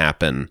start to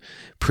happen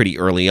pretty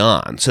early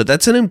on. So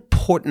that's an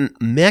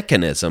important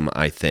mechanism,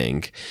 I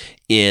think,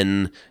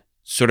 in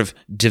sort of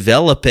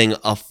developing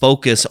a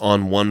focus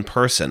on one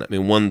person. I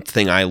mean, one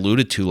thing I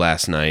alluded to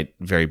last night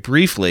very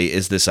briefly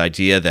is this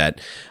idea that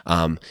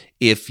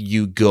if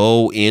you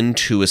go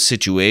into a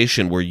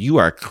situation where you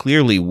are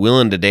clearly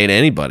willing to date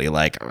anybody,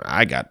 like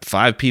I got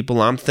 5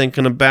 people I'm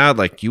thinking about,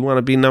 like you want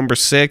to be number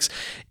 6,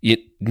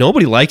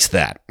 nobody likes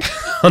that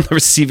on the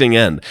receiving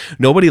end.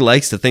 Nobody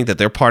likes to think that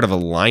they're part of a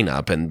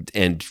lineup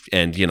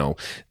and you know,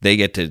 they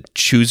get to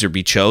choose or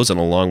be chosen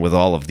along with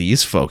all of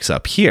these folks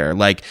up here.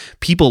 Like,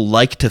 people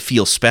like to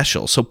feel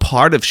special. So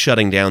part of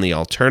shutting down the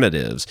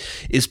alternatives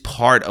is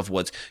part of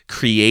what's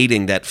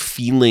creating that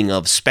feeling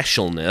of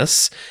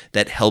specialness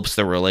that helps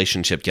the relationship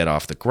get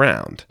off the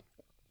ground.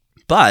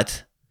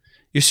 But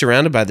you're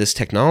surrounded by this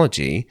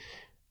technology.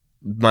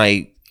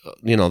 The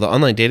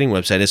online dating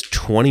website has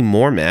 20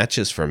 more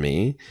matches for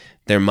me.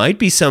 There might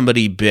be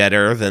somebody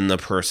better than the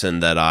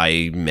person that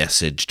I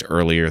messaged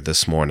earlier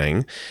this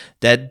morning.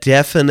 That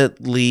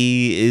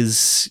definitely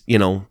is,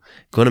 going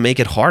to make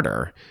it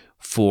harder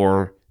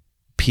for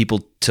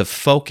people to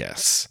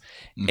focus.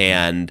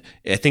 And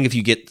I think if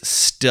you get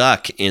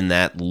stuck in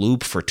that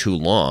loop for too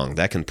long,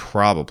 that can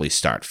probably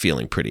start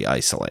feeling pretty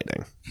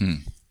isolating.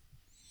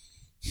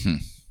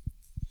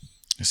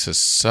 This is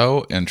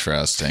so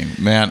interesting,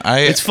 man.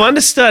 It's fun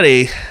to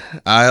study.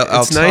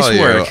 I'll It's tell nice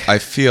you, work. I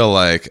feel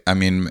like, I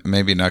mean,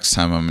 maybe next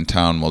time I'm in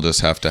town, we'll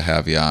just have to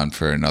have you on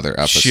for another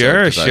episode.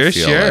 Sure, 'cause I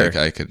feel sure. like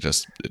I could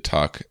just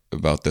talk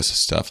about this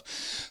stuff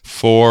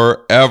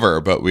forever,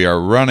 but we are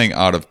running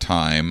out of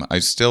time. I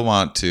still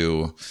want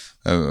to,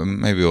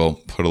 maybe we'll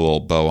put a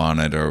little bow on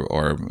it,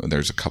 or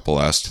there's a couple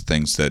last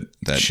things that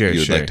Sure, you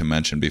would sure. like to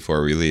mention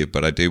before we leave.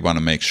 But I do want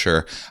to make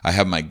sure I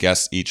have my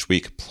guests each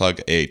week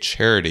plug a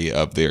charity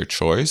of their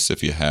choice,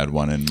 if you had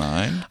one in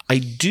mind. I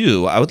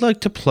do. I would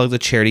like to plug the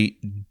charity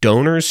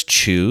Donors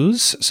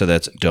Choose. So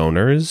that's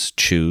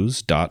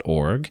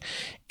donorschoose.org.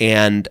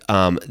 And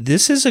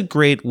this is a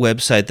great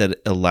website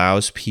that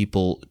allows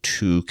people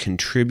to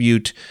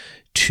contribute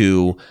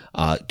to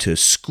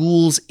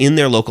schools in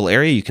their local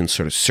area. You can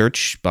sort of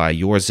search by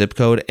your zip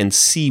code and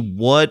see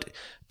what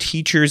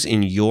teachers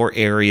in your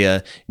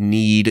area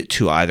need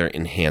to either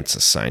enhance a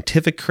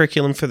scientific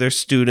curriculum for their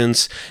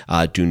students,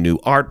 do new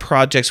art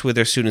projects with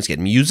their students, get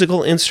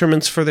musical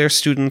instruments for their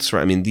students.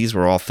 I mean, these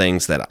were all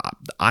things that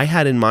I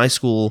had in my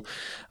school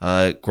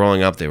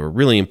growing up. They were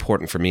really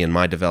important for me in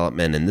my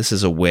development, and this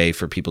is a way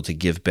for people to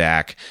give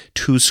back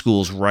to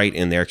schools right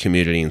in their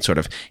community and sort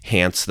of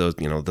enhance those,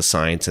 the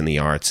science and the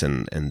arts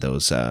and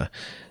those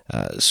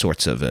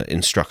sorts of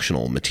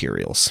instructional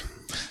materials.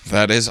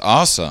 That is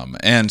awesome.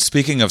 And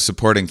speaking of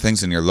supporting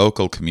things in your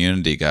local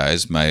community,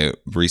 guys, my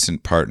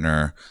recent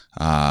partner,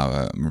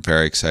 I'm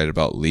very excited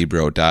about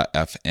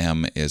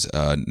Libro.fm, is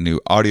a new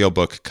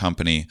audiobook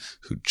company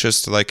who,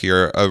 just like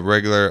your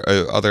regular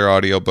other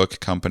audiobook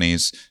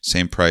companies,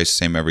 same price,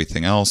 same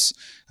everything else,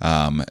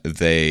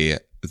 they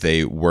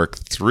work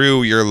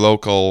through your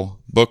local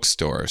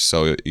bookstore.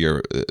 So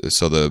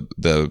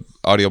the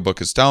audiobook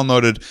is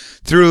downloaded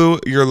through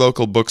your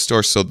local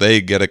bookstore, so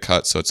they get a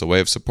cut. So it's a way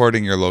of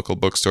supporting your local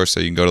bookstore. So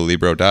you can go to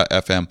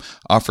Libro.fm,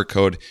 offer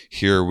code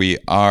Here We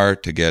Are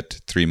to get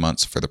 3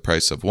 months for the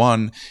price of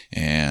one,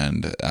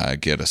 and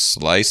get a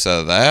slice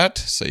of that,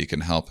 so you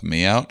can help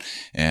me out.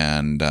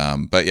 And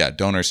but yeah,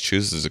 Donors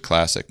Choose is a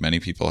classic.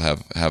 Many people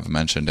have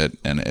mentioned it,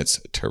 and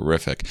it's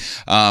terrific.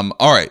 All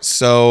right,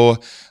 so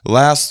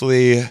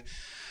lastly,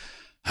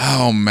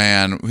 oh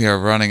man, we are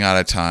running out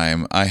of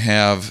time. I'm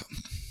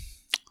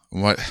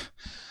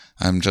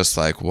just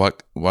like,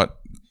 what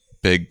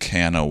big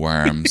can of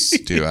worms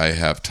do I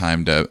have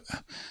time to?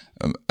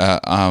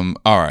 All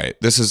right,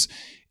 this is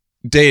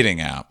dating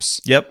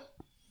apps. Yep.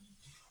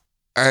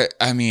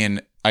 I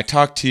mean, I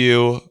talked to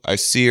you. I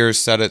see your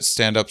set at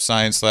Stand Up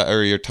Science,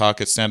 or your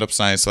talk at Stand Up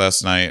Science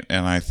last night,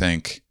 and I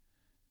think,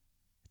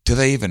 do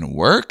they even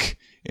work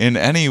in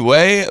any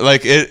way?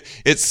 Like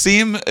it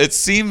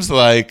seems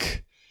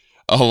like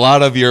a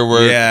lot of your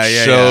work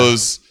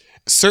shows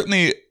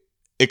certainly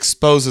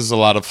exposes a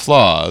lot of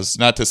flaws.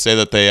 Not to say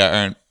that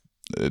they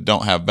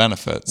don't have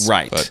benefits.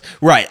 Right.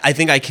 Right. I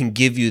think I can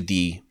give you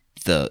the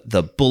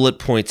bullet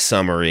point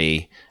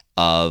summary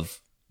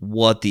of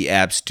what the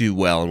apps do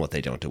well and what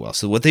they don't do well.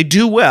 So what they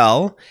do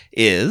well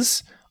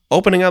is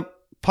opening up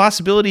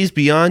possibilities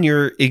beyond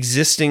your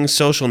existing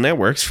social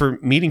networks for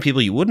meeting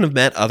people you wouldn't have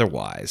met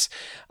otherwise.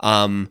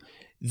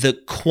 The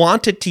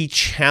quantity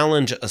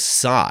challenge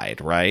aside,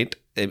 right?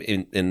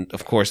 And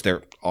of course,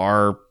 there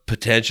are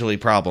potentially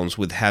problems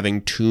with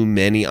having too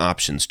many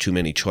options, too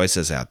many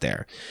choices out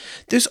there.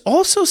 There's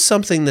also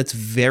something that's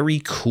very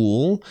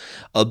cool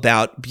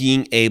about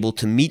being able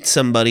to meet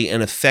somebody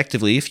and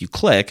effectively, if you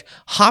click,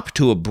 hop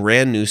to a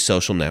brand new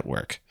social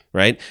network,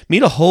 right?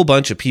 Meet a whole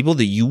bunch of people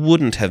that you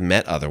wouldn't have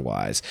met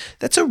otherwise.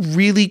 That's a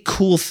really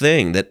cool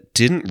thing that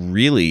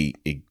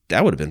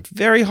that would have been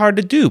very hard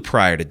to do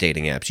prior to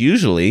dating apps.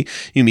 Usually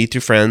you meet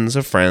through friends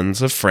of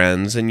friends of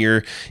friends, and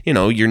your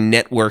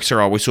networks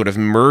are always sort of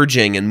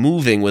merging and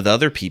moving with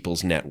other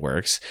people's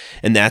networks.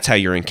 And that's how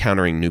you're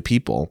encountering new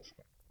people.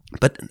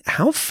 But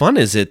how fun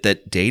is it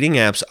that dating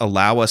apps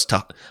allow us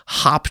to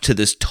hop to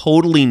this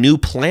totally new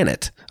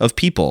planet of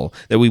people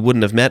that we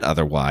wouldn't have met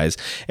otherwise,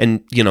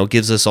 and,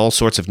 gives us all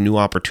sorts of new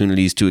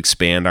opportunities to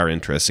expand our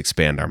interests,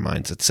 expand our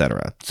minds,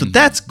 etc. So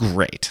that's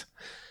great.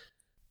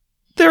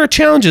 There are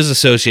challenges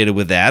associated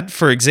with that.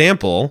 For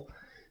example,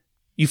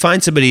 you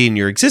find somebody in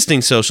your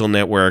existing social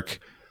network,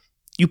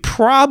 you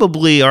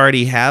probably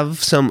already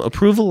have some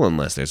approval,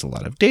 unless there's a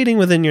lot of dating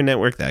within your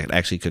network. That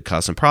actually could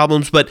cause some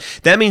problems. But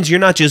that means you're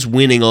not just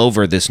winning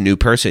over this new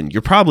person.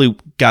 You're probably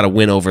got to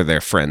win over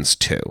their friends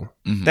too.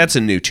 Mm-hmm. That's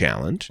a new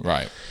challenge.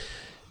 Right.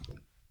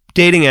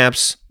 Dating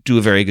apps do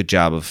a very good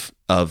job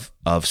of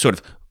sort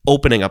of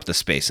opening up the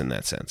space in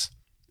that sense.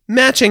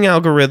 Matching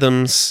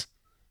algorithms,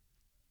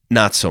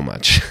 not so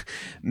much.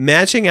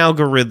 Matching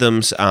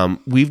algorithms,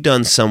 we've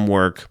done some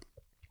work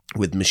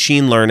with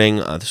machine learning.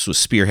 This was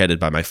spearheaded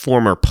by my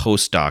former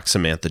postdoc,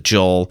 Samantha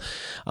Joel.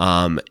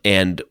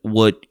 And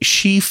what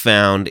she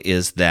found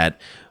is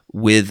that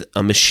with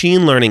a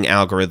machine learning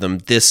algorithm,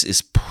 this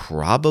is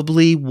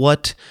probably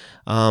what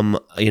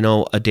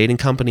a dating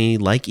company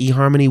like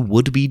eHarmony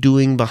would be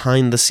doing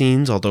behind the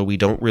scenes, although we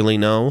don't really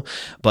know.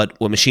 But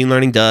what machine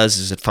learning does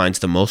is it finds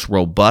the most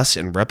robust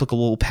and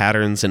replicable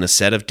patterns in a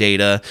set of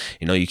data.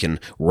 You can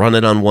run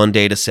it on one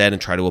data set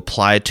and try to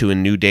apply it to a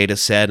new data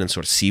set and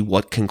sort of see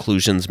what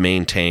conclusions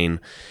maintain.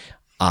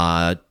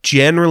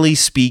 Generally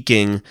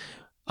speaking,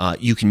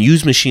 you can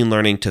use machine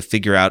learning to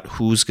figure out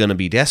who's going to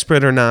be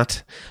desperate or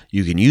not.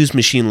 You can use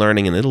machine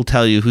learning and it'll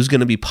tell you who's going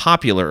to be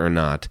popular or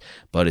not,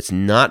 but it's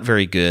not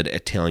very good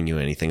at telling you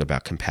anything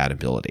about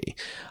compatibility.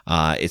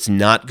 It's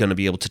not going to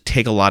be able to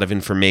take a lot of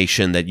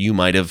information that you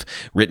might have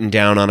written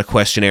down on a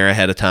questionnaire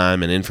ahead of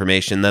time and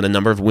information that a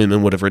number of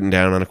women would have written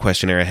down on a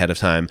questionnaire ahead of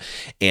time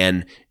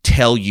and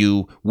tell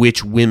you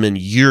which women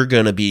you're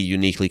going to be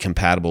uniquely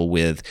compatible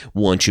with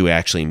once you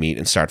actually meet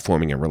and start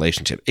forming a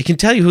relationship. It can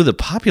tell you who the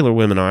popular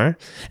women are,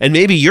 and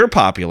maybe you're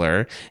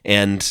popular,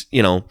 and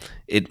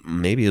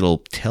it'll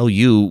tell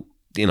you,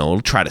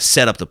 it'll try to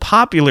set up the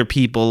popular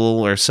people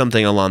or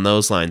something along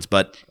those lines.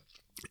 But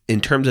in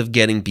terms of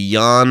getting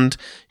beyond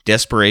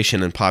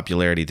desperation and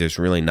popularity, there's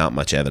really not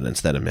much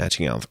evidence that a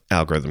matching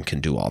algorithm can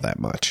do all that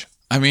much.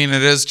 I mean,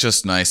 it is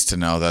just nice to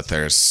know that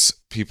there's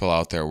people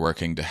out there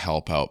working to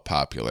help out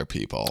popular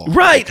people.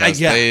 Right.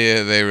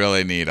 They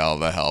really need all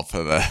the help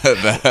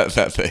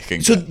that they can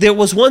get. So there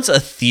was once a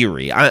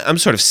theory. I'm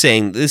sort of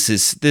saying this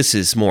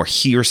is more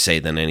hearsay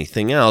than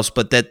anything else,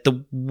 but that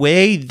the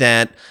way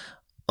that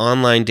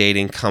online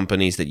dating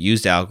companies that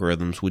used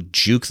algorithms would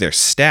juke their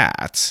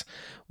stats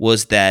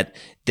was that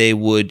they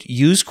would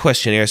use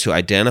questionnaires to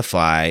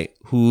identify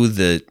who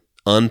the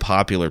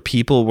unpopular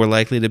people were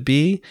likely to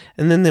be,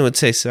 and then they would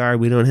say, sorry,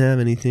 we don't have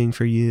anything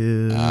for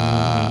you.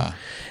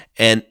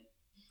 And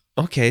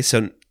okay,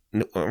 so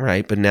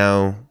right, but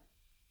now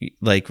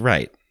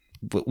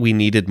we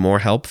needed more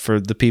help for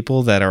the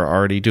people that are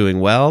already doing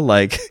well.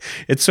 Like,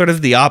 it's sort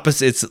of the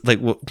opposite. It's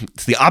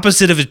the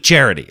opposite of a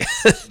charity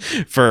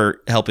for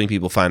helping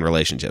people find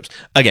relationships.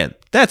 Again,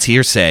 that's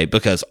hearsay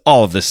because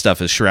all of this stuff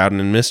is shrouded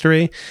in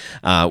mystery.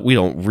 We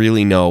don't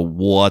really know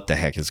what the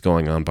heck is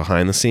going on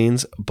behind the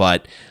scenes,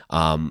 but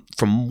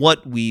from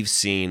what we've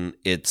seen,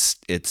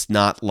 it's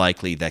not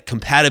likely that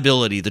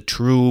compatibility, the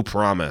true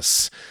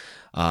promise,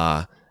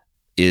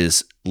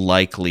 is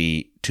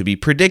likely to be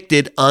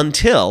predicted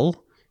until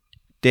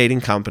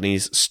dating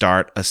companies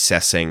start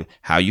assessing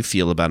how you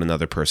feel about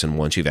another person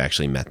once you've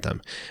actually met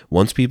them.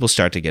 Once people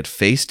start to get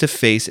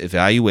face-to-face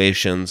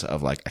evaluations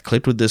of like, I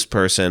clicked with this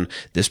person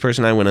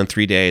I went on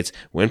 3 dates,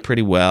 went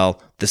pretty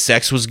well, the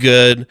sex was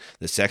good,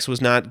 the sex was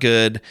not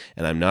good,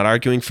 and I'm not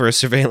arguing for a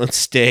surveillance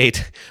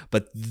state,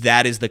 but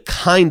that is the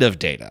kind of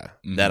data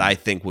that I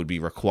think would be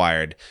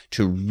required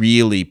to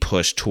really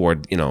push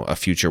toward, a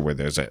future where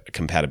there's a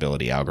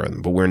compatibility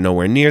algorithm. But we're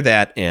nowhere near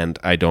that, and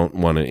I don't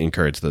want to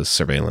encourage the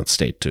surveillance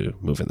state to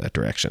move in that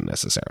direction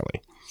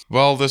necessarily.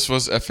 Well, this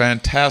was a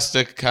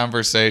fantastic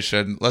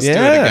conversation. Let's do it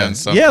again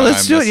sometime. Yeah,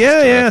 let's do it.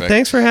 Yeah.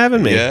 Thanks for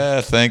having me. Yeah,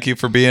 thank you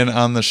for being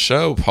on the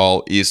show,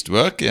 Paul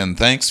Eastwick, and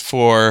thanks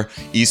for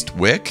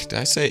Eastwick. Did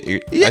I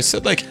say? Yeah. I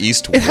said like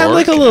Eastwick. It had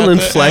like a little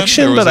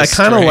inflection, but I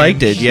kind of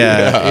liked it.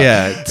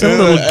 Yeah. It's a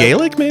little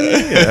Gaelic, maybe.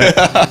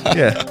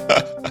 Yeah.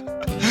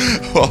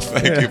 Well,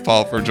 thank you,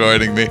 Paul, for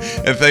joining me,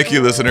 and thank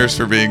you, listeners,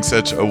 for being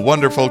such a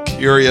wonderful,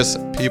 curious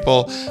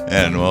people.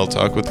 And we'll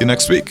talk with you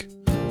next week.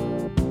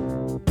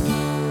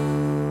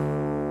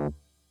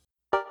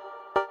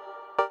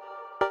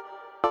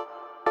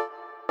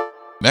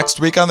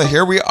 Next week on the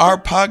Here We Are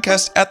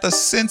podcast at the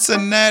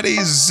Cincinnati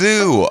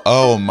Zoo.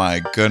 Oh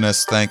my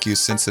goodness, thank you,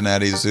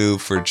 Cincinnati Zoo,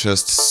 for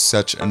just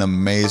such an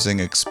amazing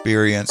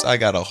experience. I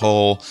got a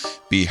whole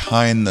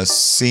behind the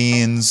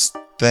scenes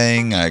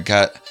thing. I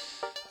got,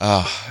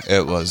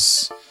 it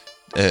was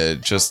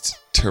just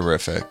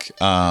terrific.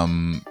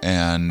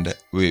 And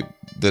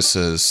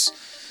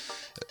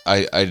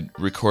I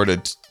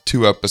recorded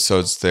 2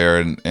 episodes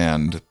there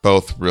and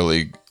both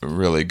really,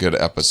 really good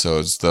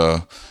episodes.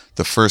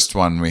 The first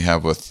one we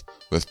have with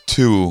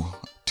two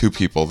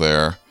people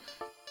there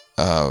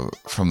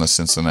from the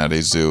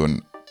Cincinnati Zoo,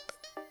 and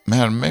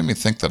man, it made me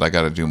think that I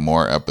got to do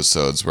more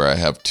episodes where I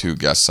have 2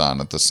 guests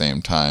on at the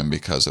same time,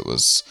 because it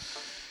was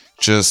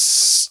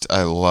just,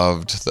 I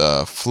loved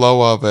the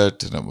flow of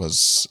it, and it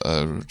was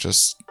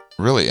just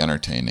really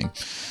entertaining.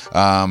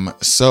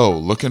 So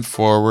looking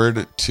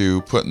forward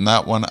to putting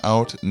that one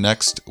out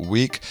next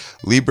week.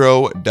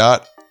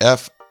 Libro.fm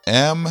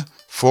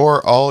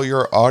for all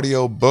your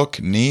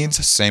audiobook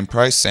needs. Same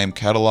price, same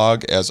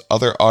catalog as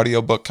other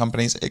audiobook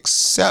companies,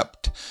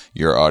 except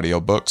your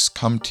audiobooks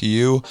come to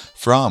you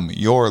from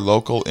your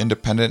local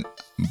independent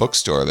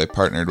bookstore. They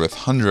partnered with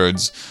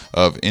hundreds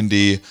of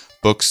indie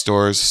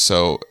bookstores,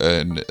 so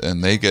and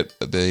they get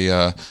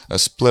a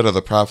split of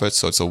the profits,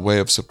 so it's a way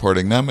of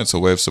supporting them. It's a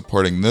way of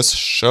supporting this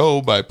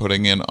show by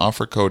putting in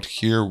offer code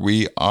Here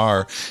We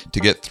Are to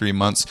get 3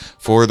 months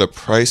for the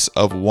price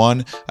of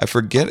 1. I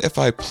forget if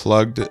I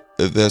plugged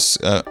this.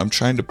 I'm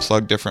trying to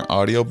plug different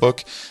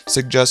audiobook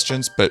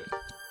suggestions, but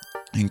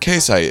in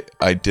case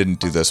I didn't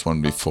do this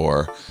one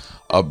before,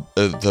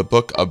 the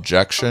book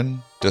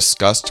Objection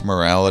Discussed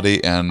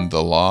Morality and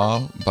the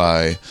Law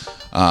by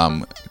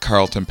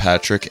Carlton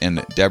Patrick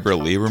and Deborah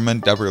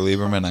Lieberman. Deborah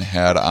Lieberman I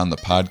had on the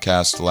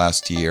podcast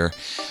last year.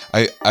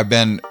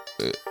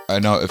 I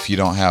know if you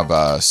don't have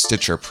a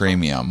Stitcher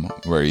Premium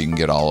where you can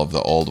get all of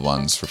the old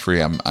ones for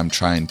free,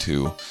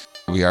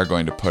 we are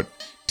going to put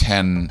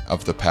 10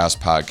 of the past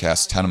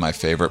podcasts, 10 of my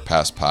favorite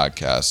past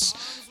podcasts,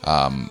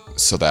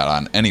 so that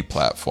on any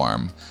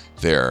platform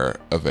they're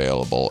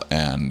available,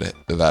 and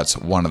that's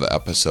one of the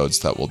episodes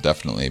that will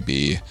definitely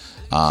be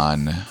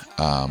on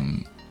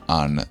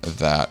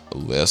that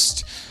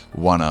list.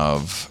 One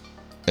of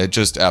it,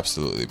 just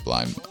absolutely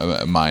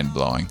mind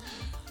blowing.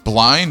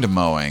 Blind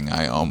mowing,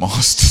 I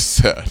almost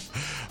said.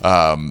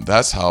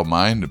 That's how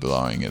mind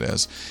blowing it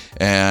is.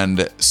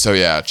 And so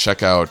yeah,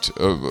 check out,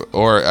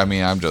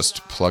 I'm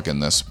just plugging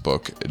this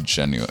book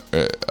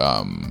generally.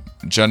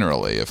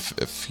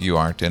 If you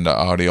aren't into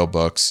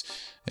audiobooks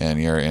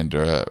and you're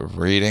into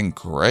reading,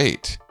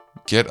 great.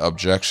 Get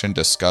Objection,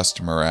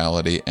 Discussed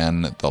Morality,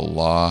 and the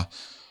Law.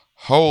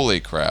 Holy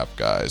crap,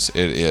 guys.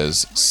 It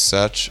is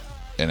such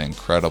an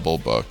incredible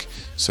book.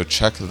 So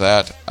check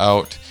that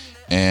out.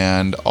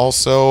 And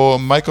also,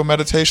 Myco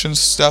Meditations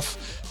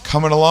stuff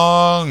coming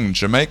along.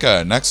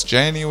 Jamaica, next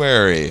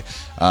January.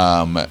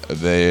 I've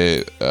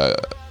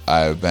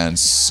been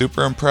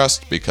super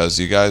impressed because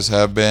you guys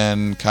have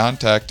been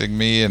contacting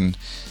me, and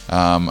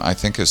I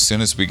think as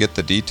soon as we get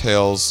the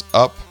details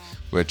up,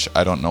 which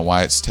I don't know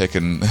why it's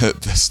taken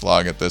this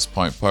long at this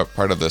point.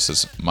 Part of this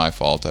is my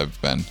fault.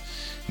 I've been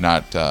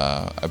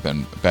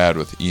bad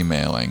with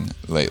emailing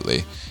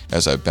lately,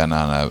 as I've been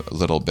on a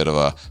little bit of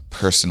a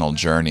personal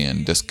journey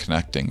and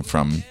disconnecting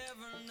from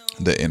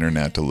the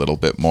internet a little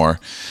bit more.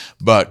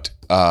 But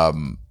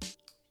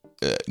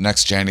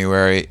next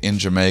January in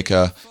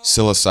Jamaica,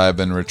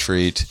 psilocybin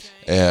retreat.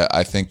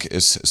 I think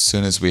as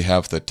soon as we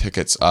have the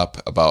tickets up,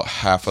 about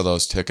half of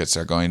those tickets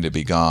are going to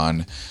be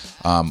gone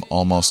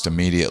almost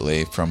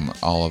immediately from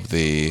all of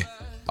the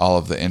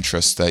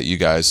interest that you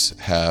guys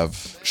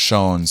have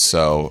shown.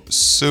 So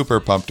super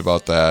pumped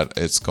about that.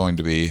 It's going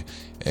to be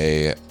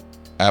a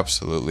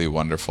absolutely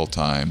wonderful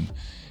time.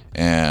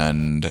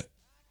 And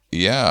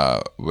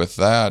yeah, with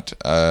that,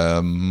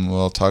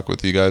 we'll talk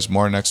with you guys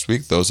more next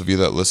week. Those of you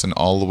that listen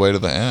all the way to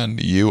the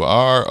end, you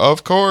are,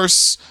 of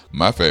course,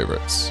 my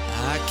favorites.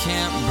 I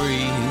can't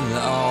breathe,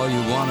 all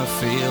you wanna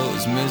feel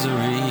is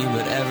misery,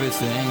 but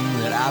everything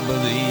that I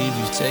believe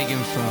you've taken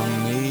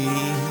from me.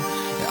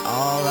 You're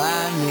all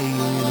I need,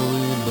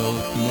 we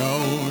both know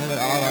that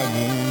all our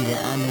dreams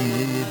are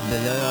underneath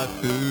the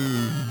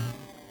food.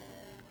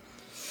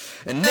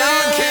 And now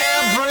I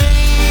can't breathe.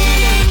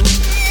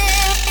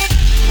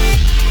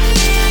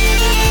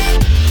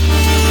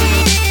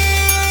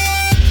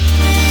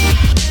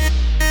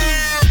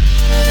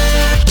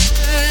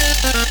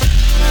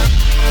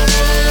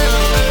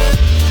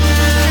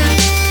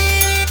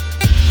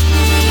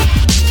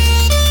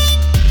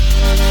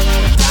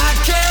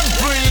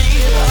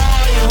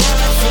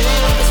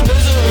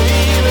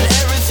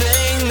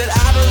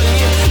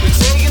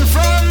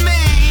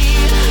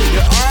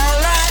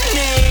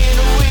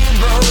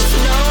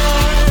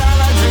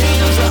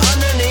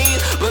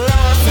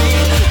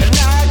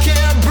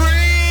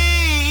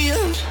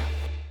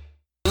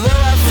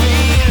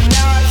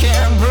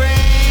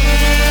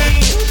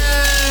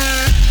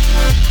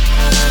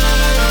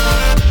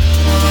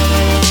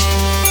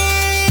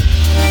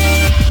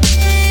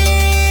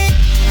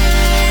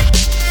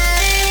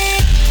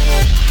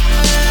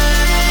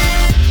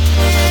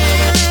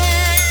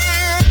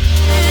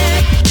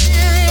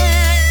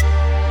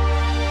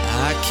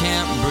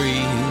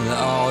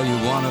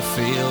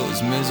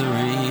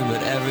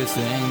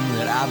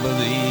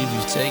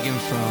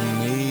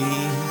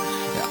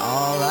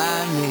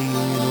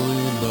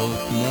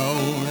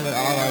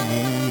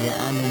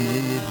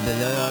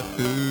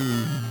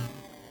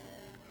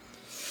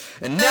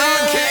 And now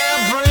I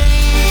can't breathe.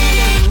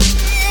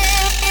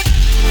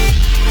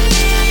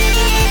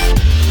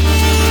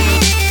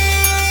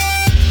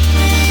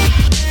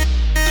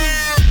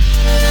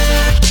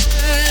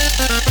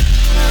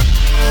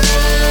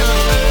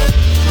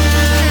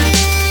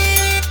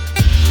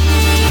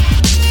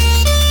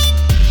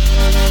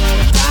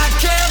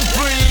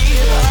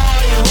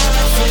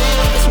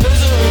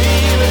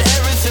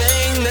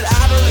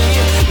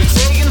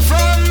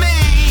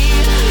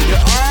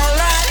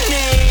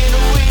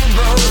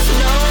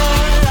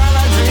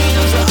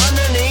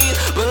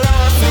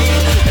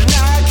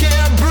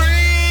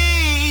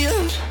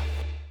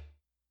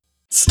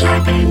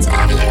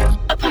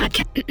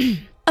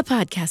 A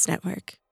podcast network.